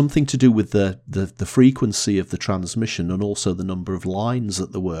was something to do with the frequency of the transmission and also the number of lines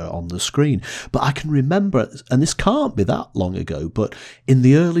that there were on the screen. But I can remember, and this can't be that long ago, but in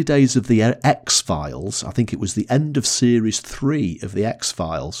the early days of the X-Files, I think it was the end of series 3 of the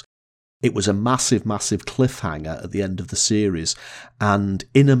X-Files, it was a massive, massive cliffhanger at the end of the series. And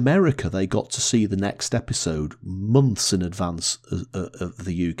in America, they got to see the next episode months in advance of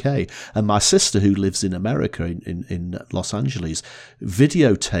the UK. And my sister, who lives in America, in Los Angeles,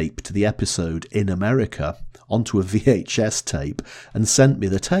 videotaped the episode in America onto a VHS tape and sent me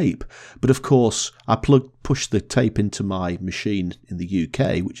the tape. But of course, I pushed the tape into my machine in the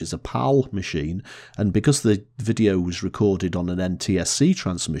UK, which is a PAL machine, and because the video was recorded on an NTSC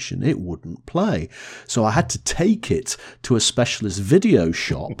transmission, it wouldn't play. So I had to take it to a specialist video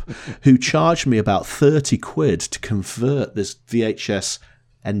shop who charged me about 30 quid to convert this VHS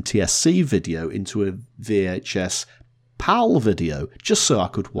NTSC video into a VHS PAL video, just so I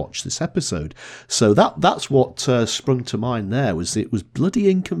could watch this episode. So that's what sprung to mind there, was it was bloody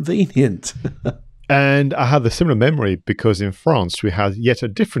inconvenient. And I have a similar memory because in France we had yet a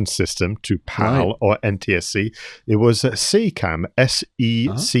different system to PAL Right. or NTSC. It was SECAM,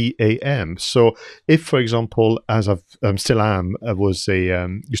 SECAM. So if, for example, as I still am, I was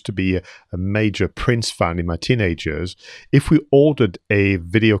used to be a major Prince fan in my teenage years. If we ordered a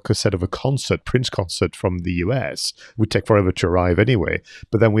video cassette of a concert, Prince concert from the US, it would take forever to arrive anyway.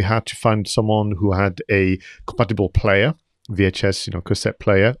 But then we had to find someone who had a compatible player, VHS, cassette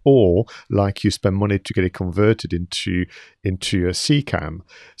player, or like you spend money to get it converted into a CCAM.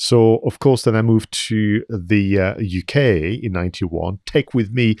 So of course, then I moved to the UK in '91. Take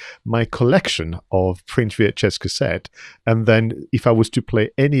with me my collection of print VHS cassette, and then if I was to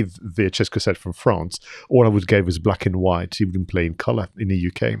play any VHS cassette from France, all I would get was black and white. It wouldn't play in color in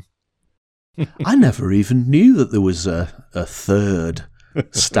the UK. I never even knew that there was a third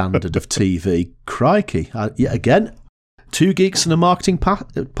standard of TV. Crikey. Yet again, Two Geeks and a Marketing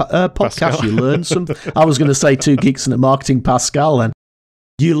podcast. Pascal. You learn something. I was going to say Two Geeks and a Marketing Pascal, then.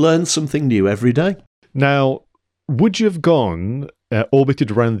 You learn something new every day. Now, would you have gone orbited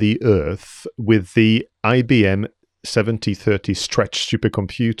around the Earth with the IBM 7030 Stretch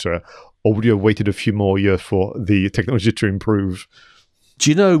supercomputer, or would you have waited a few more years for the technology to improve? Do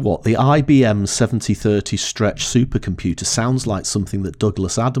you know what? The IBM 7030 Stretch supercomputer sounds like something that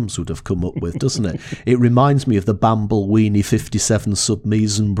Douglas Adams would have come up with, doesn't it? It reminds me of the Bamble Weenie 57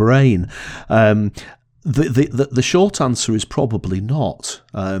 Submeson brain. The short answer is probably not.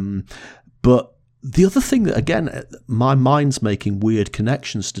 But the other thing that, again, my mind's making weird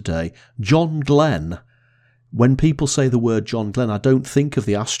connections today, John Glenn. When people say the word John Glenn, I don't think of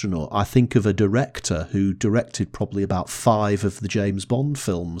the astronaut. I think of a director who directed probably about 5 of the James Bond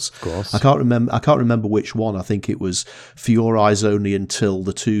films. Of course. I can't remember which one. I think it was For Your Eyes Only Until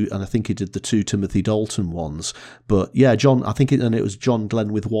the 2, and I think he did the 2 Timothy Dalton ones. But yeah, John. I think it was John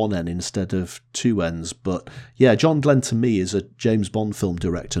Glenn with 1 N instead of 2 N's. But yeah, John Glenn to me is a James Bond film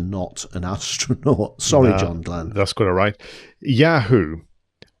director, not an astronaut. Sorry, John Glenn. That's quite all right. Yahoo.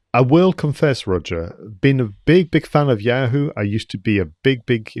 I will confess, Roger, being a big fan of Yahoo, I used to be a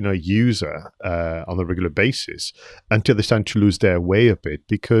big user on a regular basis until they started to lose their way a bit,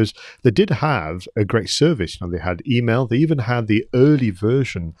 because they did have a great service. They had email. They even had the early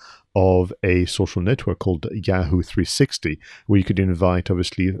version of a social network called Yahoo 360, where you could invite,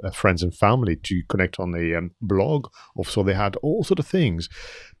 obviously, friends and family to connect on a blog. Also, they had all sort of things.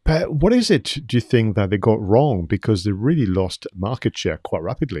 But what is it, do you think, that they got wrong? Because they really lost market share quite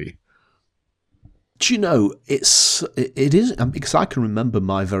rapidly. Do you know, it is, because I can remember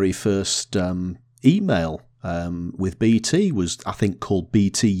my very first email with BT was, I think, called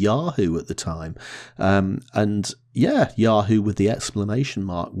BT Yahoo at the time. And yeah, Yahoo with the exclamation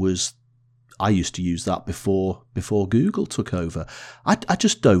mark was, I used to use that before Google took over. I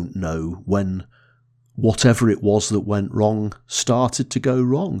just don't know when whatever it was that went wrong started to go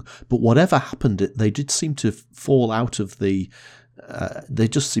wrong. But whatever happened, they did seem to fall out of the... they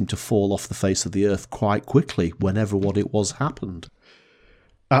just seemed to fall off the face of the earth quite quickly whenever what it was happened.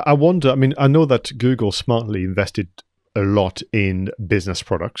 I wonder, I know that Google smartly invested a lot in business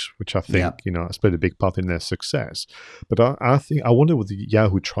products, which I think, has played a big part in their success. But I wonder whether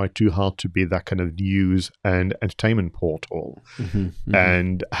Yahoo tried too hard to be that kind of news and entertainment portal.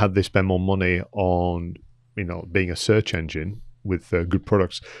 And had they spent more money on, being a search engine with good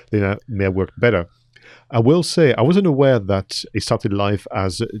products, they may have worked better. I will say, I wasn't aware that it started life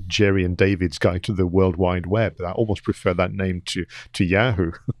as Jerry and David's Guide to the World Wide Web. I almost prefer that name to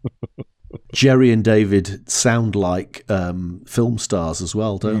Yahoo. Jerry and David sound like film stars as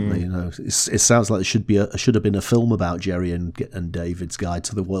well, don't they? You know, it sounds like there should have been a film about Jerry and David's Guide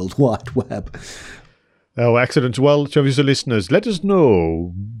to the World Wide Web. Oh, excellent. Well, to the listeners, let us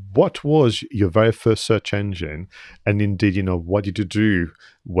know what was your very first search engine, and indeed, you know, what did you do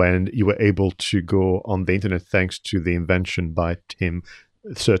when you were able to go on the internet thanks to the invention by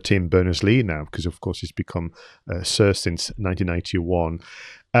Sir Tim Berners-Lee now, because of course he's become Sir since 1991.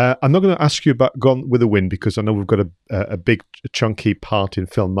 I'm not going to ask you about Gone with the Wind because I know we've got a big chunky part in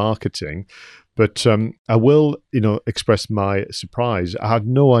film marketing, but I will, you know, express my surprise. I had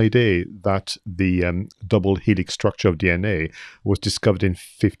no idea that the double helix structure of DNA was discovered in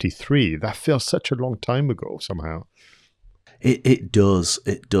 1953. That feels such a long time ago somehow. It does.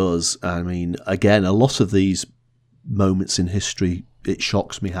 I mean, again, a lot of these moments in history, it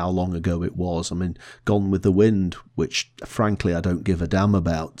shocks me how long ago it was. I mean, Gone with the Wind, which frankly I don't give a damn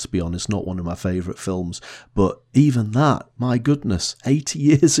about, to be honest, not one of my favourite films. But even that, my goodness, 80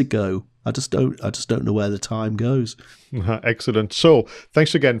 years ago. I just don't know where the time goes. Excellent. So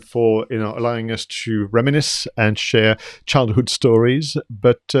thanks again for, you know, allowing us to reminisce and share childhood stories.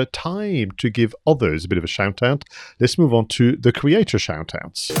 But time to give others a bit of a shout out. Let's move on to the creator shout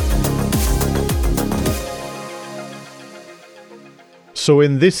outs. So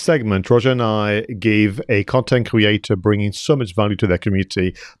in this segment, Roger and I gave a content creator bringing so much value to their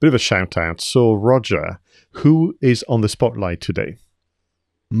community a bit of a shout out. So Roger, who is on the spotlight today?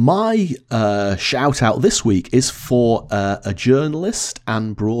 My shout out this week is for a journalist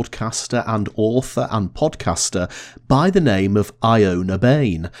and broadcaster and author and podcaster by the name of Iona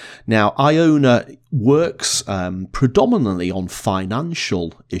Bain. Now, Iona works predominantly on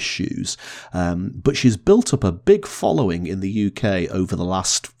financial issues, but she's built up a big following in the UK over the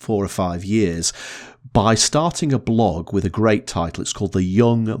last 4 or 5 years by starting a blog with a great title. It's called the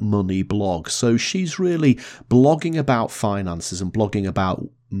Young Money Blog. So she's really blogging about finances and blogging about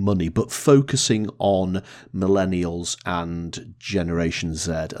money, but focusing on millennials and Generation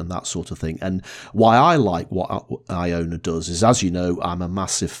Z and that sort of thing. And why I like what Iona does is, as you know, I'm a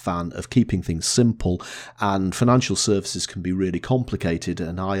massive fan of keeping things simple, and financial services can be really complicated,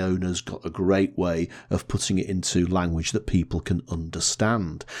 and Iona's got a great way of putting it into language that people can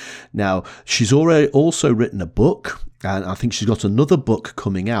understand. Now, she's already also written a book, and I think she's got another book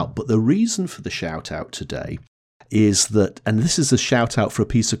coming out, but the reason for the shout out today is that, and this is a shout out for a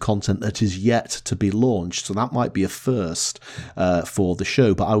piece of content that is yet to be launched, so that might be a first for the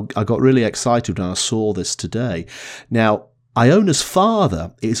show, but I got really excited when I saw this today. Now, Iona's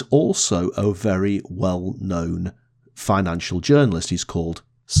father is also a very well-known financial journalist. He's called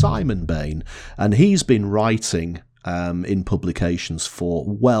Simon Bain, and he's been writing in publications for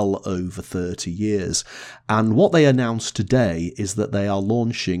well over 30 years. And what they announced today is that they are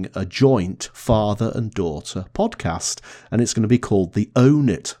launching a joint father and daughter podcast, and it's going to be called the Own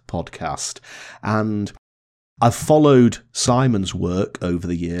It podcast. And I've followed Simon's work over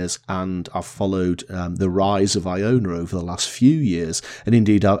the years, and I've followed the rise of Iona over the last few years. And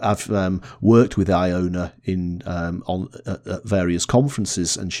indeed, I've worked with Iona at various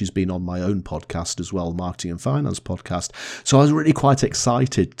conferences, and she's been on my own podcast as well, Marketing and Finance podcast. So I was really quite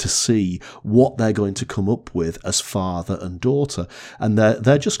excited to see what they're going to come up with as father and daughter, and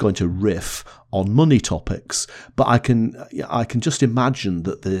they're just going to riff on money topics, but I can just imagine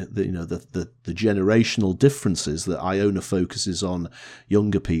that the generational differences that Iona focuses on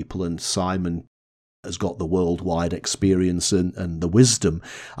younger people and Simon has got the worldwide experience and the wisdom.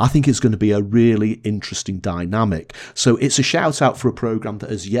 I think it's going to be a really interesting dynamic. So it's a shout out for a program that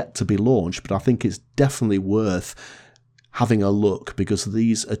has yet to be launched, but I think it's definitely worth having a look, because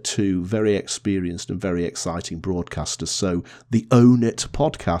these are two very experienced and very exciting broadcasters. So the Own It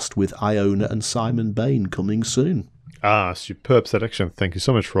podcast with Iona and Simon Bain coming soon. Superb selection. Thank you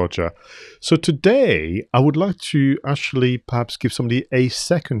so much, Roger. So today, I would like to actually perhaps give somebody a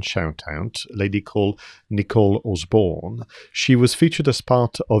second shout out, a lady called Nicole Osborne. She was featured as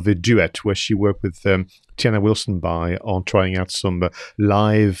part of a duet where she worked with Tiana Wilson-By on trying out some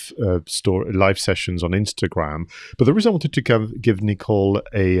live sessions on Instagram. But the reason I wanted to give Nicole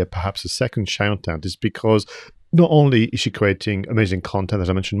perhaps a second shout out is because not only is she creating amazing content,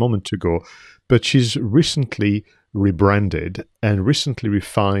 as I mentioned a moment ago, but she's recently rebranded and recently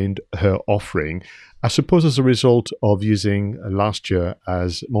refined her offering, I suppose as a result of using last year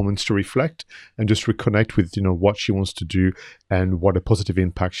as moments to reflect and just reconnect with, what she wants to do and what a positive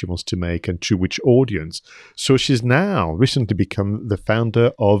impact she wants to make and to which audience. So she's now recently become the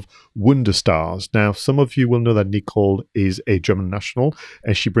founder of Wunderstars. Now, some of you will know that Nicole is a German national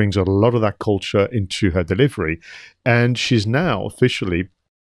and she brings a lot of that culture into her delivery. And she's now officially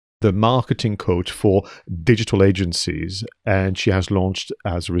the marketing coach for digital agencies, and she has launched,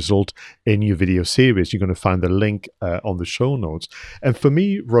 as a result, a new video series. You're going to find the link on the show notes. And for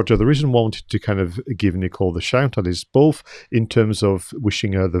me, Roger, the reason I wanted to kind of give Nicole the shout out is both in terms of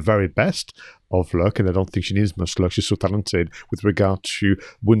wishing her the very best of luck, and I don't think she needs much luck. She's so talented with regard to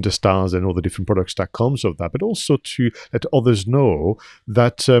Wonderstars and all the different products that comes of that, but also to let others know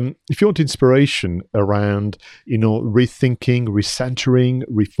that if you want inspiration around, rethinking, recentering,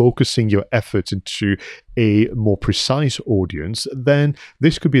 refocusing your efforts into a more precise audience, then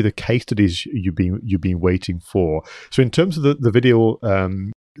this could be the case studies you've been waiting for. So in terms of the video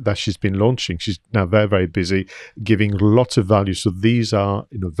that she's been launching, she's now very, very busy giving lots of value. So these are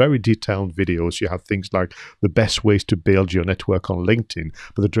very detailed videos. You have things like the best ways to build your network on LinkedIn,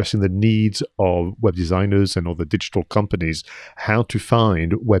 but addressing the needs of web designers and other digital companies, how to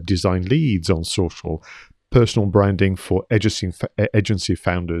find web design leads on social, personal branding for agency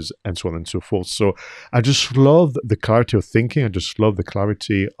founders, and so on and so forth. So I just love the clarity of thinking. I just love the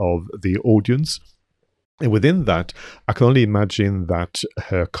clarity of the audience. And within that, I can only imagine that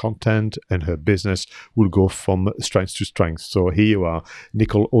her content and her business will go from strength to strength. So here you are.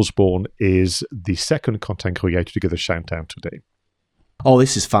 Nicole Osborne is the second content creator to get a shout out today. Oh,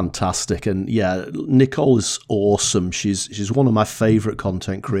 this is fantastic. And yeah, Nicole is awesome. She's one of my favourite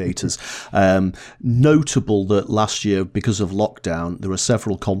content creators. Notable that last year, because of lockdown, there were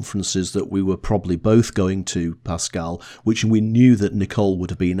several conferences that we were probably both going to, Pascal, which we knew that Nicole would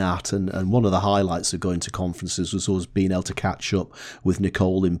have been at. And one of the highlights of going to conferences was always being able to catch up with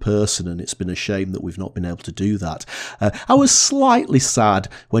Nicole in person. And it's been a shame that we've not been able to do that. I was slightly sad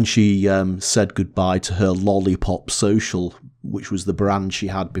when she said goodbye to her Lollipop Social, which was the brand she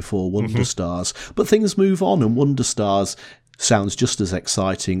had before Wonderstars. But things move on, and Wonderstars sounds just as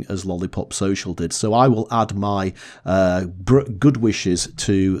exciting as Lollipop Social did. So I will add my good wishes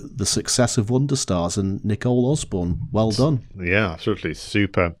to the success of Wonderstars and Nicole Osborne. Well done. Yeah, absolutely.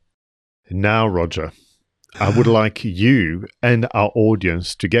 Super. Now, Roger, I would like you and our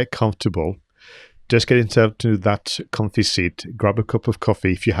audience to get comfortable. Just get into that comfy seat, grab a cup of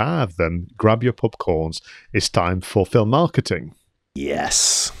coffee. If you have them, grab your popcorns. It's time for film marketing.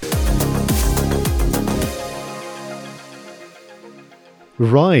 Yes.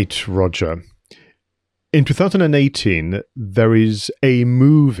 Right, Roger. In 2018, there is a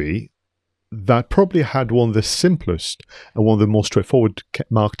movie that probably had one of the simplest and one of the most straightforward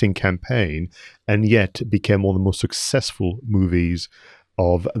marketing campaign, and yet became one of the most successful movies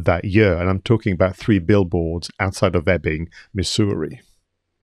of that year. And I'm talking about 3 Billboards Outside of Ebbing, Missouri.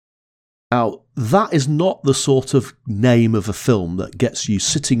 Now, that is not the sort of name of a film that gets you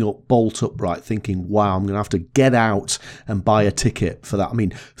sitting up, bolt upright, thinking, wow, I'm going to have to get out and buy a ticket for that. I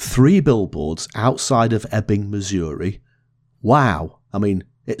mean, 3 Billboards Outside of Ebbing, Missouri. Wow. I mean,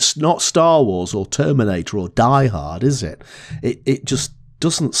 it's not Star Wars or Terminator or Die Hard, is it? It just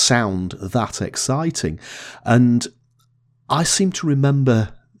doesn't sound that exciting. And I seem to remember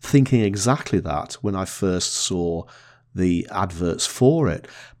thinking exactly that when I first saw the adverts for it.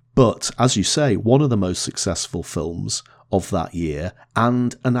 But, as you say, one of the most successful films of that year,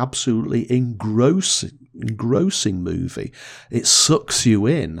 and an absolutely engrossing movie. It sucks you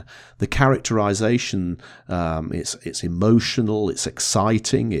in. The characterization, it's emotional, it's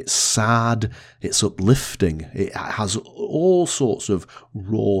exciting, it's sad, it's uplifting. It has all sorts of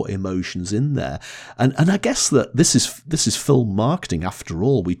raw emotions in there. And I guess that this is film marketing after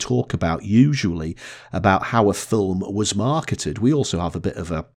all. We talk about usually about how a film was marketed. We also have a bit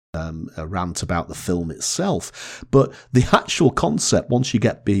of a rant about the film itself, but the actual concept, once you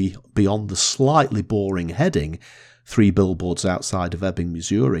get beyond the slightly boring heading, 3 Billboards Outside of Ebbing,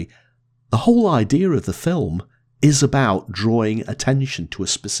 Missouri, the whole idea of the film is about drawing attention to a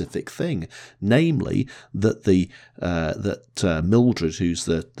specific thing, namely that Mildred, who's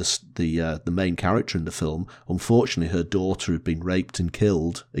the main character in the film, unfortunately her daughter had been raped and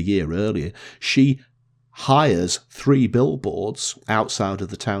killed a year earlier. She hires 3 billboards outside of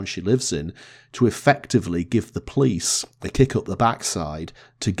the town she lives in to effectively give the police a kick up the backside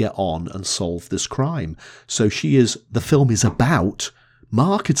to get on and solve this crime. So the film is about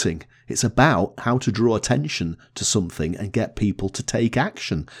marketing. It's about how to draw attention to something and get people to take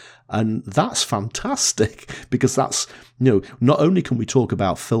action. And that's fantastic, because that's, not only can we talk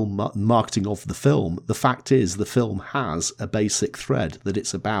about film marketing of the film, the fact is the film has a basic thread that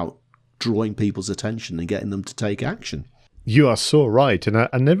it's about drawing people's attention and getting them to take action. You are so right. And I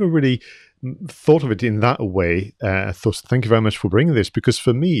never really thought of it in that way. So thank you very much for bringing this, because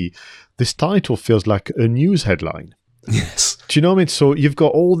for me, this title feels like a news headline. Yes. Do you know what I mean? So you've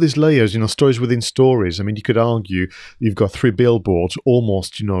got all these layers, stories within stories. I mean, you could argue you've got 3 billboards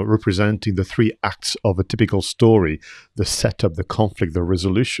almost, representing the 3 acts of a typical story: the setup, the conflict, the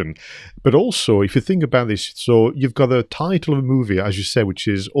resolution. But also, if you think about this, so you've got the title of a movie, as you say, which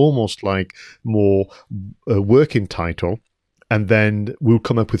is almost like more a working title. And then we'll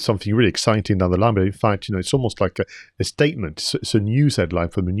come up with something really exciting down the line. But in fact, it's almost like a statement. It's a news headline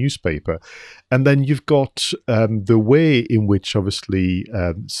from a newspaper. And then you've got the way in which, obviously,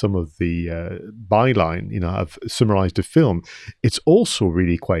 some of the byline, have summarized the film. It's also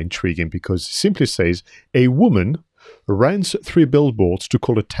really quite intriguing because it simply says, a woman rents 3 billboards to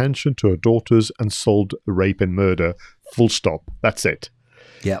call attention to her daughter's unsolved rape and murder. Full stop. That's it.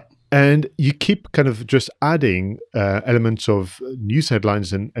 Yeah. And you keep kind of just adding elements of news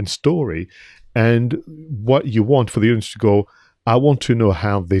headlines and story. And what you want for the audience to go, I want to know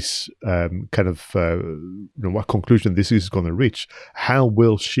how this what conclusion this is going to reach. How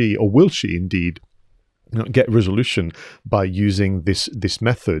will she, or will she indeed, get resolution by using this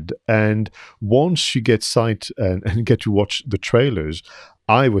method? And once you get sight and get to watch the trailers,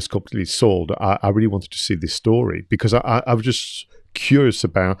 I was completely sold. I really wanted to see this story because I was just curious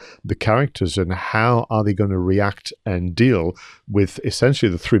about the characters and how are they going to react and deal with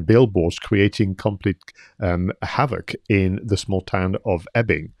essentially the 3 billboards creating complete havoc in the small town of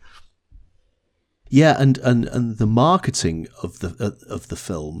Ebbing. Yeah, and the marketing of the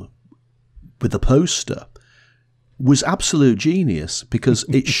film with the poster was absolute genius because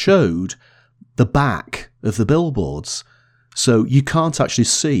it showed the back of the billboards, so you can't actually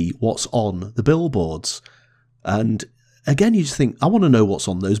see what's on the billboards. And again, you just think, I want to know what's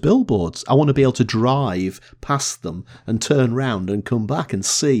on those billboards. I want to be able to drive past them and turn round and come back and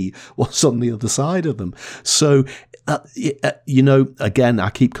see what's on the other side of them. So, again,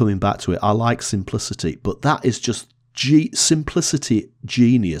 I keep coming back to it. I like simplicity, but that is just simplicity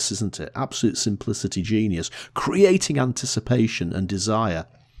genius, isn't it? Absolute simplicity genius, creating anticipation and desire.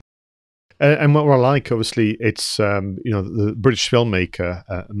 And what I like, obviously, it's the British filmmaker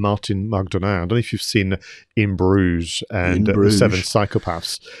Martin McDonagh. I don't know if you've seen In Bruges and The 7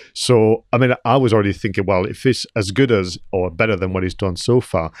 Psychopaths. So, I mean, I was already thinking, well, if it's as good as or better than what he's done so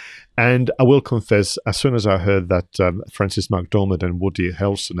far. And I will confess, as soon as I heard that Frances McDormand and Woody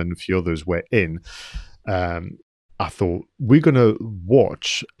Harrelson and a few others were in, I thought, we're going to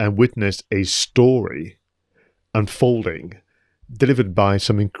watch and witness a story unfolding, delivered by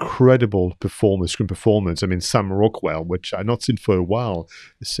some incredible screen performers. I mean, Sam Rockwell, which I've not seen for a while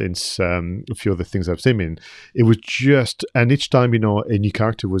since a few other things I've seen in. It was just, and each time, a new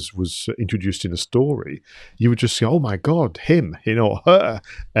character was introduced in a story, you would just say, oh my God, him, her.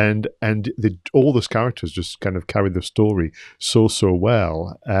 And all those characters just kind of carried the story so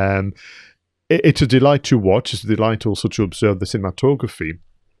well. It's a delight to watch. It's a delight also to observe the cinematography.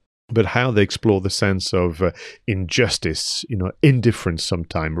 But how they explore the sense of injustice, indifference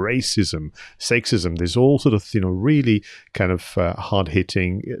sometimes, racism, sexism. There's all sort of, really kind of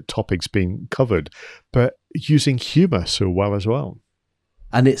hard-hitting topics being covered, but using humor so well as well.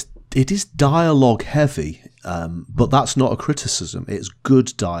 And it is dialogue heavy, but that's not a criticism. It's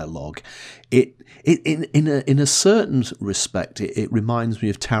good dialogue. In a certain respect, it reminds me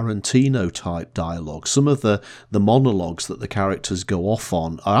of Tarantino type dialogue. Some of the monologues that the characters go off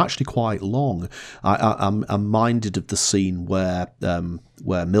on are actually quite long. I'm minded of the scene where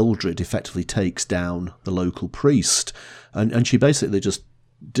Mildred effectively takes down the local priest, and she basically just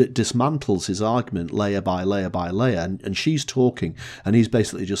dismantles his argument layer by layer by layer, and she's talking, and he's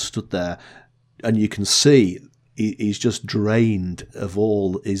basically just stood there, and you can see he's just drained of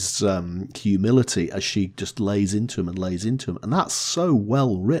all his humility as she just lays into him, and that's so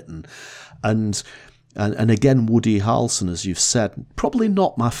well written. And again, Woody Harrelson, as you've said, probably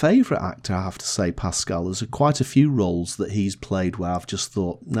not my favourite actor, I have to say, Pascal. There's quite a few roles that he's played where I've just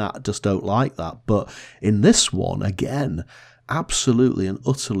thought, I just don't like that. But in this one, again, absolutely and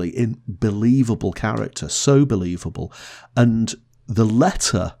utterly believable character, so believable. And the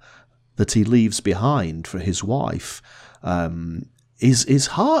letter that he leaves behind for his wife is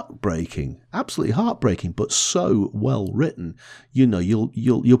heartbreaking, absolutely heartbreaking, but so well written.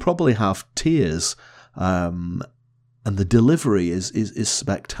 You'll probably have tears, and the delivery is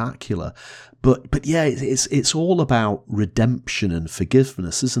spectacular. But yeah, it's all about redemption and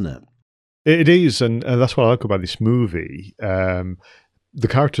forgiveness, isn't it? It is, and that's what I like about this movie. The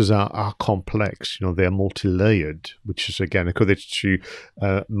characters are complex, they're multi-layered, which is, again, a credit to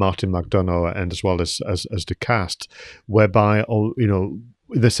Martin McDonagh and as well as the cast, whereby,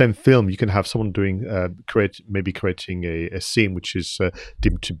 in the same film, you can have someone doing creating a scene which is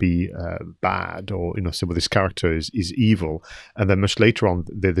deemed to be bad, or some of this character is evil, and then much later on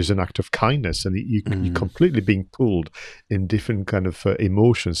there's an act of kindness, and you're completely being pulled in different kind of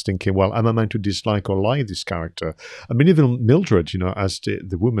emotions, thinking, well, am I meant to dislike or like this character? I mean, even Mildred, as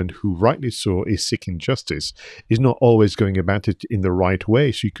the woman who rightly so is seeking justice, is not always going about it in the right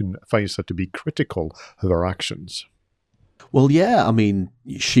way, so you can find yourself to be critical of her actions. Well, yeah, I mean,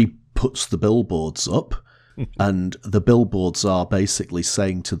 she puts the billboards up, and the billboards are basically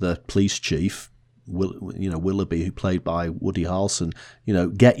saying to the police chief, Willoughby, who played by Woody Harrelson,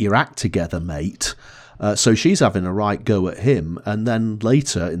 get your act together, mate. So she's having a right go at him, and then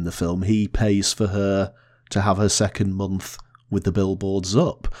later in the film, he pays for her to have her second month with the billboards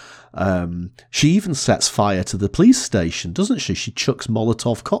up. She even sets fire to the police station, doesn't she? She chucks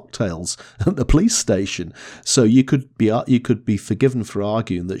Molotov cocktails at the police station. So you could be forgiven for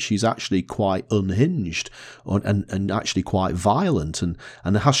arguing that she's actually quite unhinged and actually quite violent. And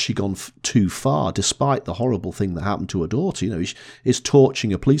has she gone too far, despite the horrible thing that happened to her daughter? Is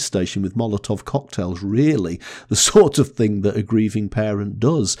torching a police station with Molotov cocktails really the sort of thing that a grieving parent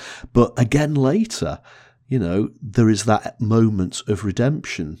does? But again, later, there is that moment of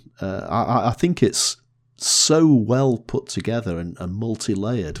redemption. I think it's so well put together and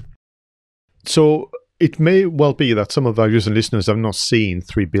multi-layered. So it may well be that some of our viewers and listeners have not seen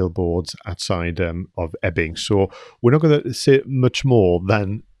Three Billboards Outside of Ebbing. So we're not going to say much more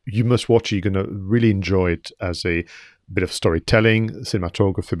than you must watch it. You're going to really enjoy it as a bit of storytelling,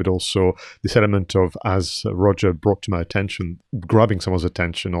 cinematography, but also this element of, as Roger brought to my attention, grabbing someone's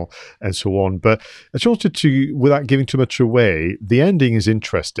attention and so on. But I just wanted to, without giving too much away, the ending is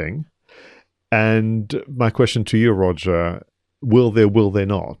interesting. And my question to you, Roger, will they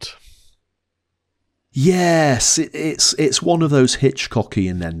not? Yes, it's one of those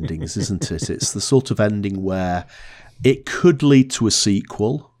Hitchcockian endings, isn't it? It's the sort of ending where it could lead to a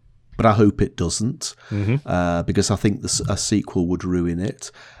sequel, but I hope it doesn't, because I think a sequel would ruin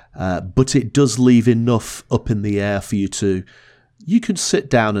it. But it does leave enough up in the air for you could sit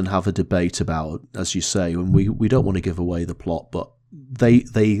down and have a debate about, as you say, and we don't want to give away the plot, but they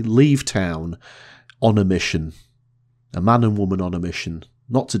leave town on a mission, a man and woman on a mission,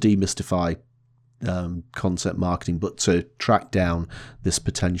 not to demystify concept marketing, but to track down this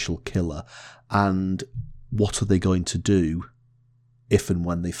potential killer. And what are they going to do if and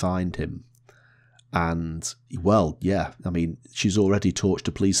when they find him? And, well, yeah, I mean, she's already torched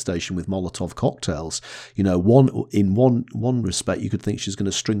a police station with Molotov cocktails. In one respect, you could think she's going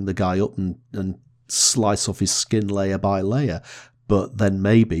to string the guy up and slice off his skin layer by layer. But then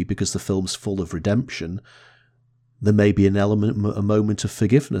maybe, because the film's full of redemption, there may be a moment of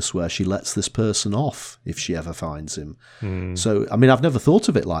forgiveness where she lets this person off if she ever finds him. So, I mean, I've never thought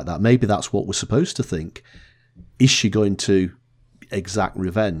of it like that. Maybe that's what we're supposed to think. Is she going to exact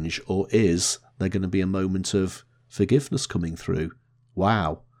revenge, or is there going to be a moment of forgiveness coming through?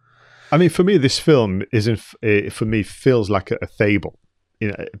 Wow. I mean, for me, this film feels like a fable,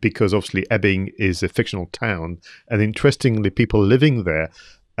 because obviously Ebbing is a fictional town, and interestingly, people living there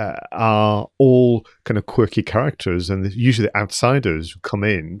are all kind of quirky characters, and usually the outsiders who come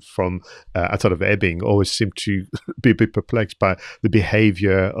in from outside of Ebbing always seem to be a bit perplexed by the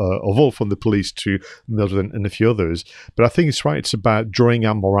behaviour of all, from the police to Mildred and a few others. But I think it's right. It's about drawing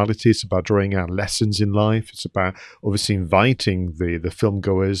out morality. It's about drawing out lessons in life. It's about obviously inviting the film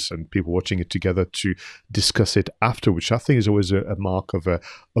goers and people watching it together to discuss it after, which I think is always a mark of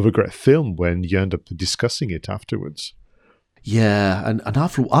a great film, when you end up discussing it afterwards. Yeah, and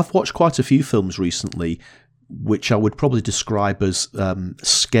I've watched quite a few films recently, which I would probably describe as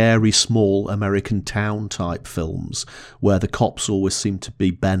scary, small American town type films, where the cops always seem to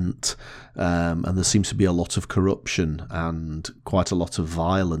be bent, and there seems to be a lot of corruption and quite a lot of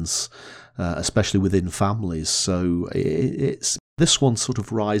violence, especially within families. So this one sort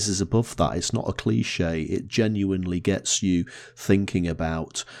of rises above that. It's not a cliche. It genuinely gets you thinking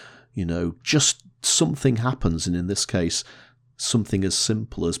about, just something happens, and in this case, something as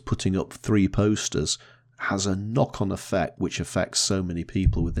simple as putting up 3 posters has a knock-on effect which affects so many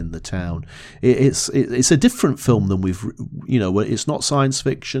people within the town. It's a different film than we've, it's not science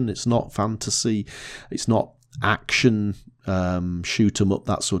fiction, it's not fantasy, it's not action, shoot 'em up,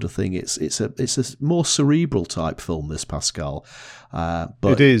 that sort of thing. It's a more cerebral type film, this, Pascal. But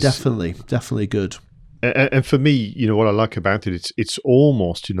it is definitely good. And for me, what I like about it, it's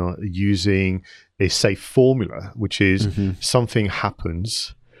almost, using a safe formula, which is something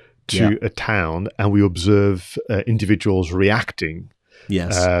happens to a town and we observe individuals reacting.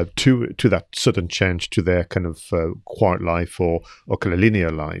 Yes. To that sudden change to their kind of quiet life or kind of linear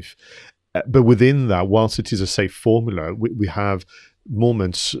life. But within that, whilst it is a safe formula, we have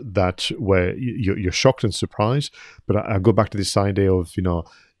moments where you're shocked and surprised. But I go back to this idea of,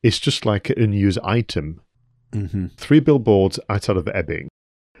 it's just like a news item. Mm-hmm. 3 billboards outside of Ebbing.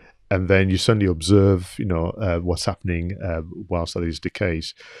 And then you suddenly observe, what's happening whilst that is the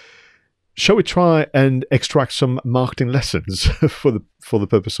case. Shall we try and extract some marketing lessons for the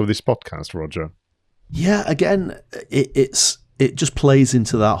purpose of this podcast, Roger? Yeah, again, it just plays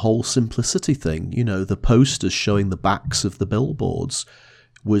into that whole simplicity thing. The posters showing the backs of the billboards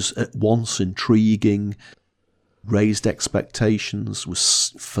was at once intriguing, raised expectations,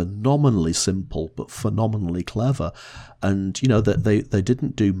 was phenomenally simple but phenomenally clever. And that they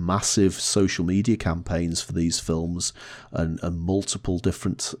didn't do massive social media campaigns for these films and multiple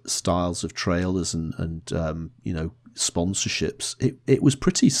different styles of trailers and sponsorships. It was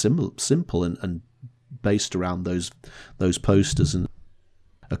pretty simple and based around those posters and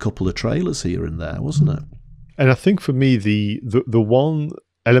a couple of trailers here and there, wasn't it? And I think for me the one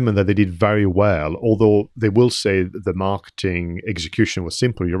element that they did very well, although they will say that the marketing execution was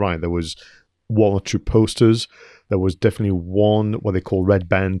simple, you're right, there was 1 or 2 posters. There was definitely one, what they call red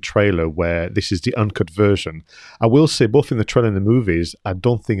band trailer, where this is the uncut version. I will say, both in the trailer and the movies, I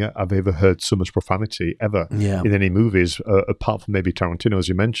don't think I've ever heard so much profanity ever in any movies, apart from maybe Tarantino, as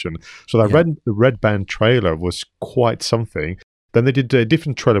you mentioned. So that red band trailer was quite something. Then they did a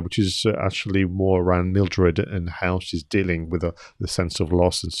different trailer, which is actually more around Mildred and how she's dealing with the sense of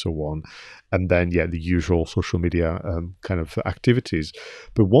loss and so on. And then, the usual social media kind of activities.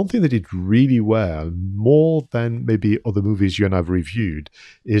 But one thing they did really well, more than maybe other movies you and I have reviewed,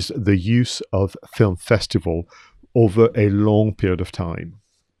 is the use of film festival over a long period of time.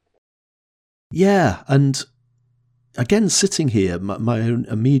 Yeah, and again, sitting here, my own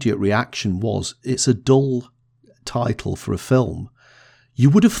immediate reaction was, it's a dull title for a film. You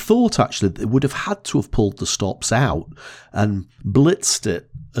would have thought, actually, they would have had to have pulled the stops out and blitzed it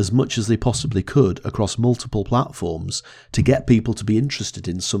as much as they possibly could across multiple platforms to get people to be interested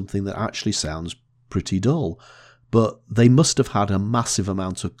in something that actually sounds pretty dull. But they must have had a massive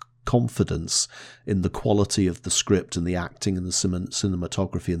amount of confidence in the quality of the script and the acting and the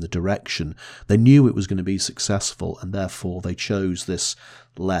cinematography and the direction. They knew it was going to be successful, and therefore they chose this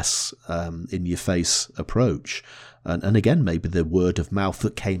less in-your-face approach. And again, maybe the word of mouth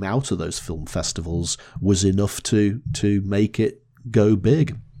that came out of those film festivals was enough to make it go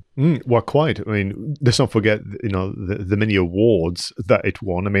big. Well, quite. I mean, let's not forget, the many awards that it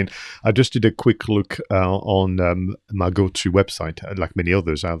won. I mean, I just did a quick look on my go-to website, like many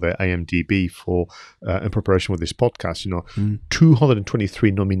others out there, IMDb, in preparation for this podcast.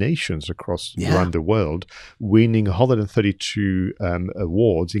 223 nominations across around the world, winning 132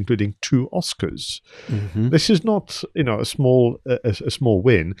 awards, including 2 Oscars. Mm-hmm. This is not, a small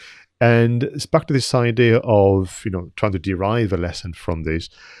win. And it's back to this idea of, trying to derive a lesson from this.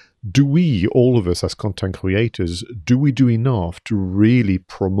 Do we, all of us as content creators, do we do enough to really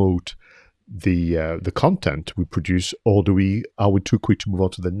promote the content we produce, or are we too quick to move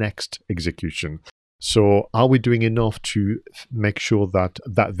on to the next execution? So are we doing enough to make sure that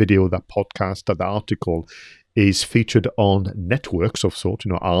video, that podcast, that article is featured on networks of sort,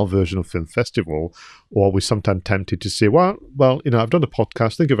 our version of Film Festival, or are we sometimes tempted to say, well, I've done a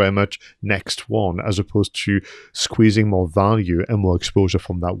podcast, thank you very much, next one, as opposed to squeezing more value and more exposure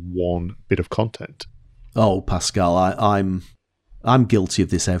from that one bit of content? Oh, Pascal, I'm guilty of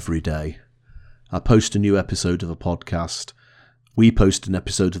this every day. I post a new episode of a podcast. We post an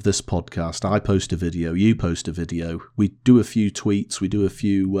episode of this podcast. I post a video. You post a video. We do a few tweets. We do a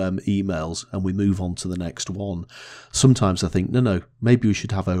few emails, and we move on to the next one. Sometimes I think, no, maybe we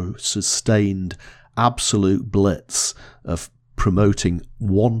should have a sustained, absolute blitz of promoting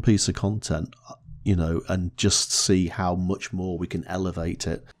one piece of content, and just see how much more we can elevate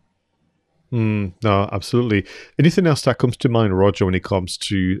it. No, absolutely. Anything else that comes to mind, Roger, when it comes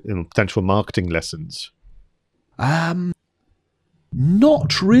to potential marketing lessons?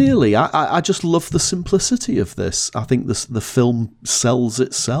 Not really. I just love the simplicity of this. I think the film sells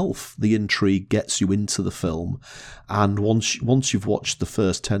itself. The intrigue gets you into the film, and once you've watched the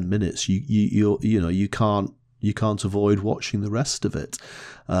first 10 minutes, you can't avoid watching the rest of it.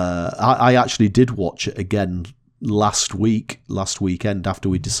 I actually did watch it again last weekend after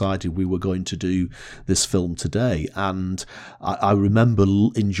we decided we were going to do this film today, and I remember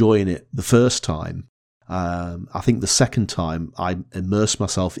enjoying it the first time. I think the second time I immersed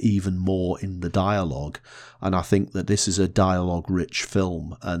myself even more in the dialogue, and I think that this is a dialogue-rich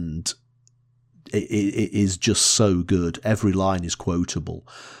film, and it is just so good. Every line is quotable,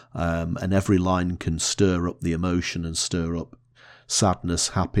 and every line can stir up the emotion and stir up sadness,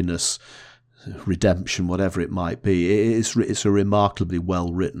 happiness, redemption, whatever it might be. It's a remarkably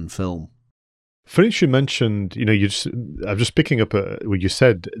well-written film. French, you mentioned, I'm just picking up what you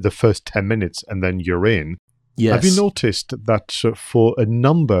said, the first 10 minutes and then you're in. Yes. Have you noticed that for a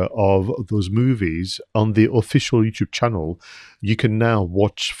number of those movies on the official YouTube channel, you can now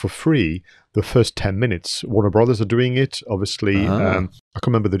watch for free the first 10 minutes? Warner Brothers are doing it. Obviously, I can't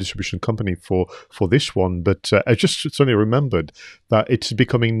remember the distribution company for this one, but I just suddenly remembered that it's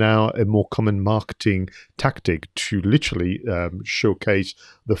becoming now a more common marketing tactic to literally showcase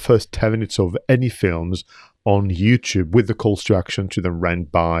the first 10 minutes of any films on YouTube with the calls to action to then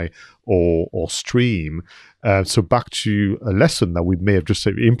rent, buy, or stream. So back to a lesson that we may have just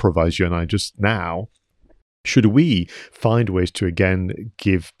improvised, you and I, just now. Should we find ways to, again,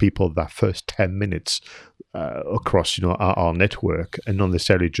 give people that first 10 minutes across our network and not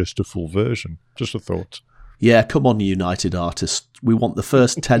necessarily just a full version? Just a thought. Yeah, come on, United Artists. We want the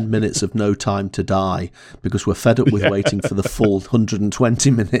first 10 minutes of No Time to Die because we're fed up with waiting for the full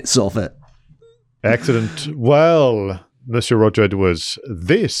 120 minutes of it. Excellent. Well, Monsieur Roger Edwards,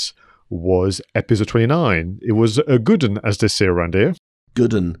 this was episode 29. It was a good one, as they say around here.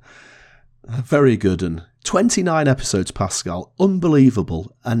 Good one. Very good one. 29 episodes, Pascal.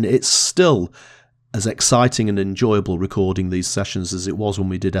 Unbelievable. And it's still as exciting and enjoyable recording these sessions as it was when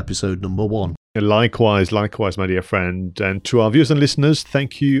we did episode number 1. Likewise, my dear friend. And to our viewers and listeners,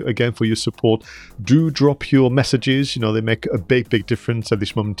 thank you again for your support. Do drop your messages. They make a big, big difference at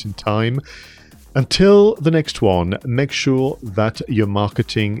this moment in time. Until the next one, make sure that your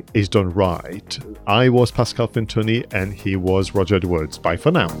marketing is done right. I was Pascal Fintoni and he was Roger Edwards. Bye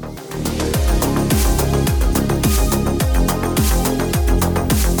for now.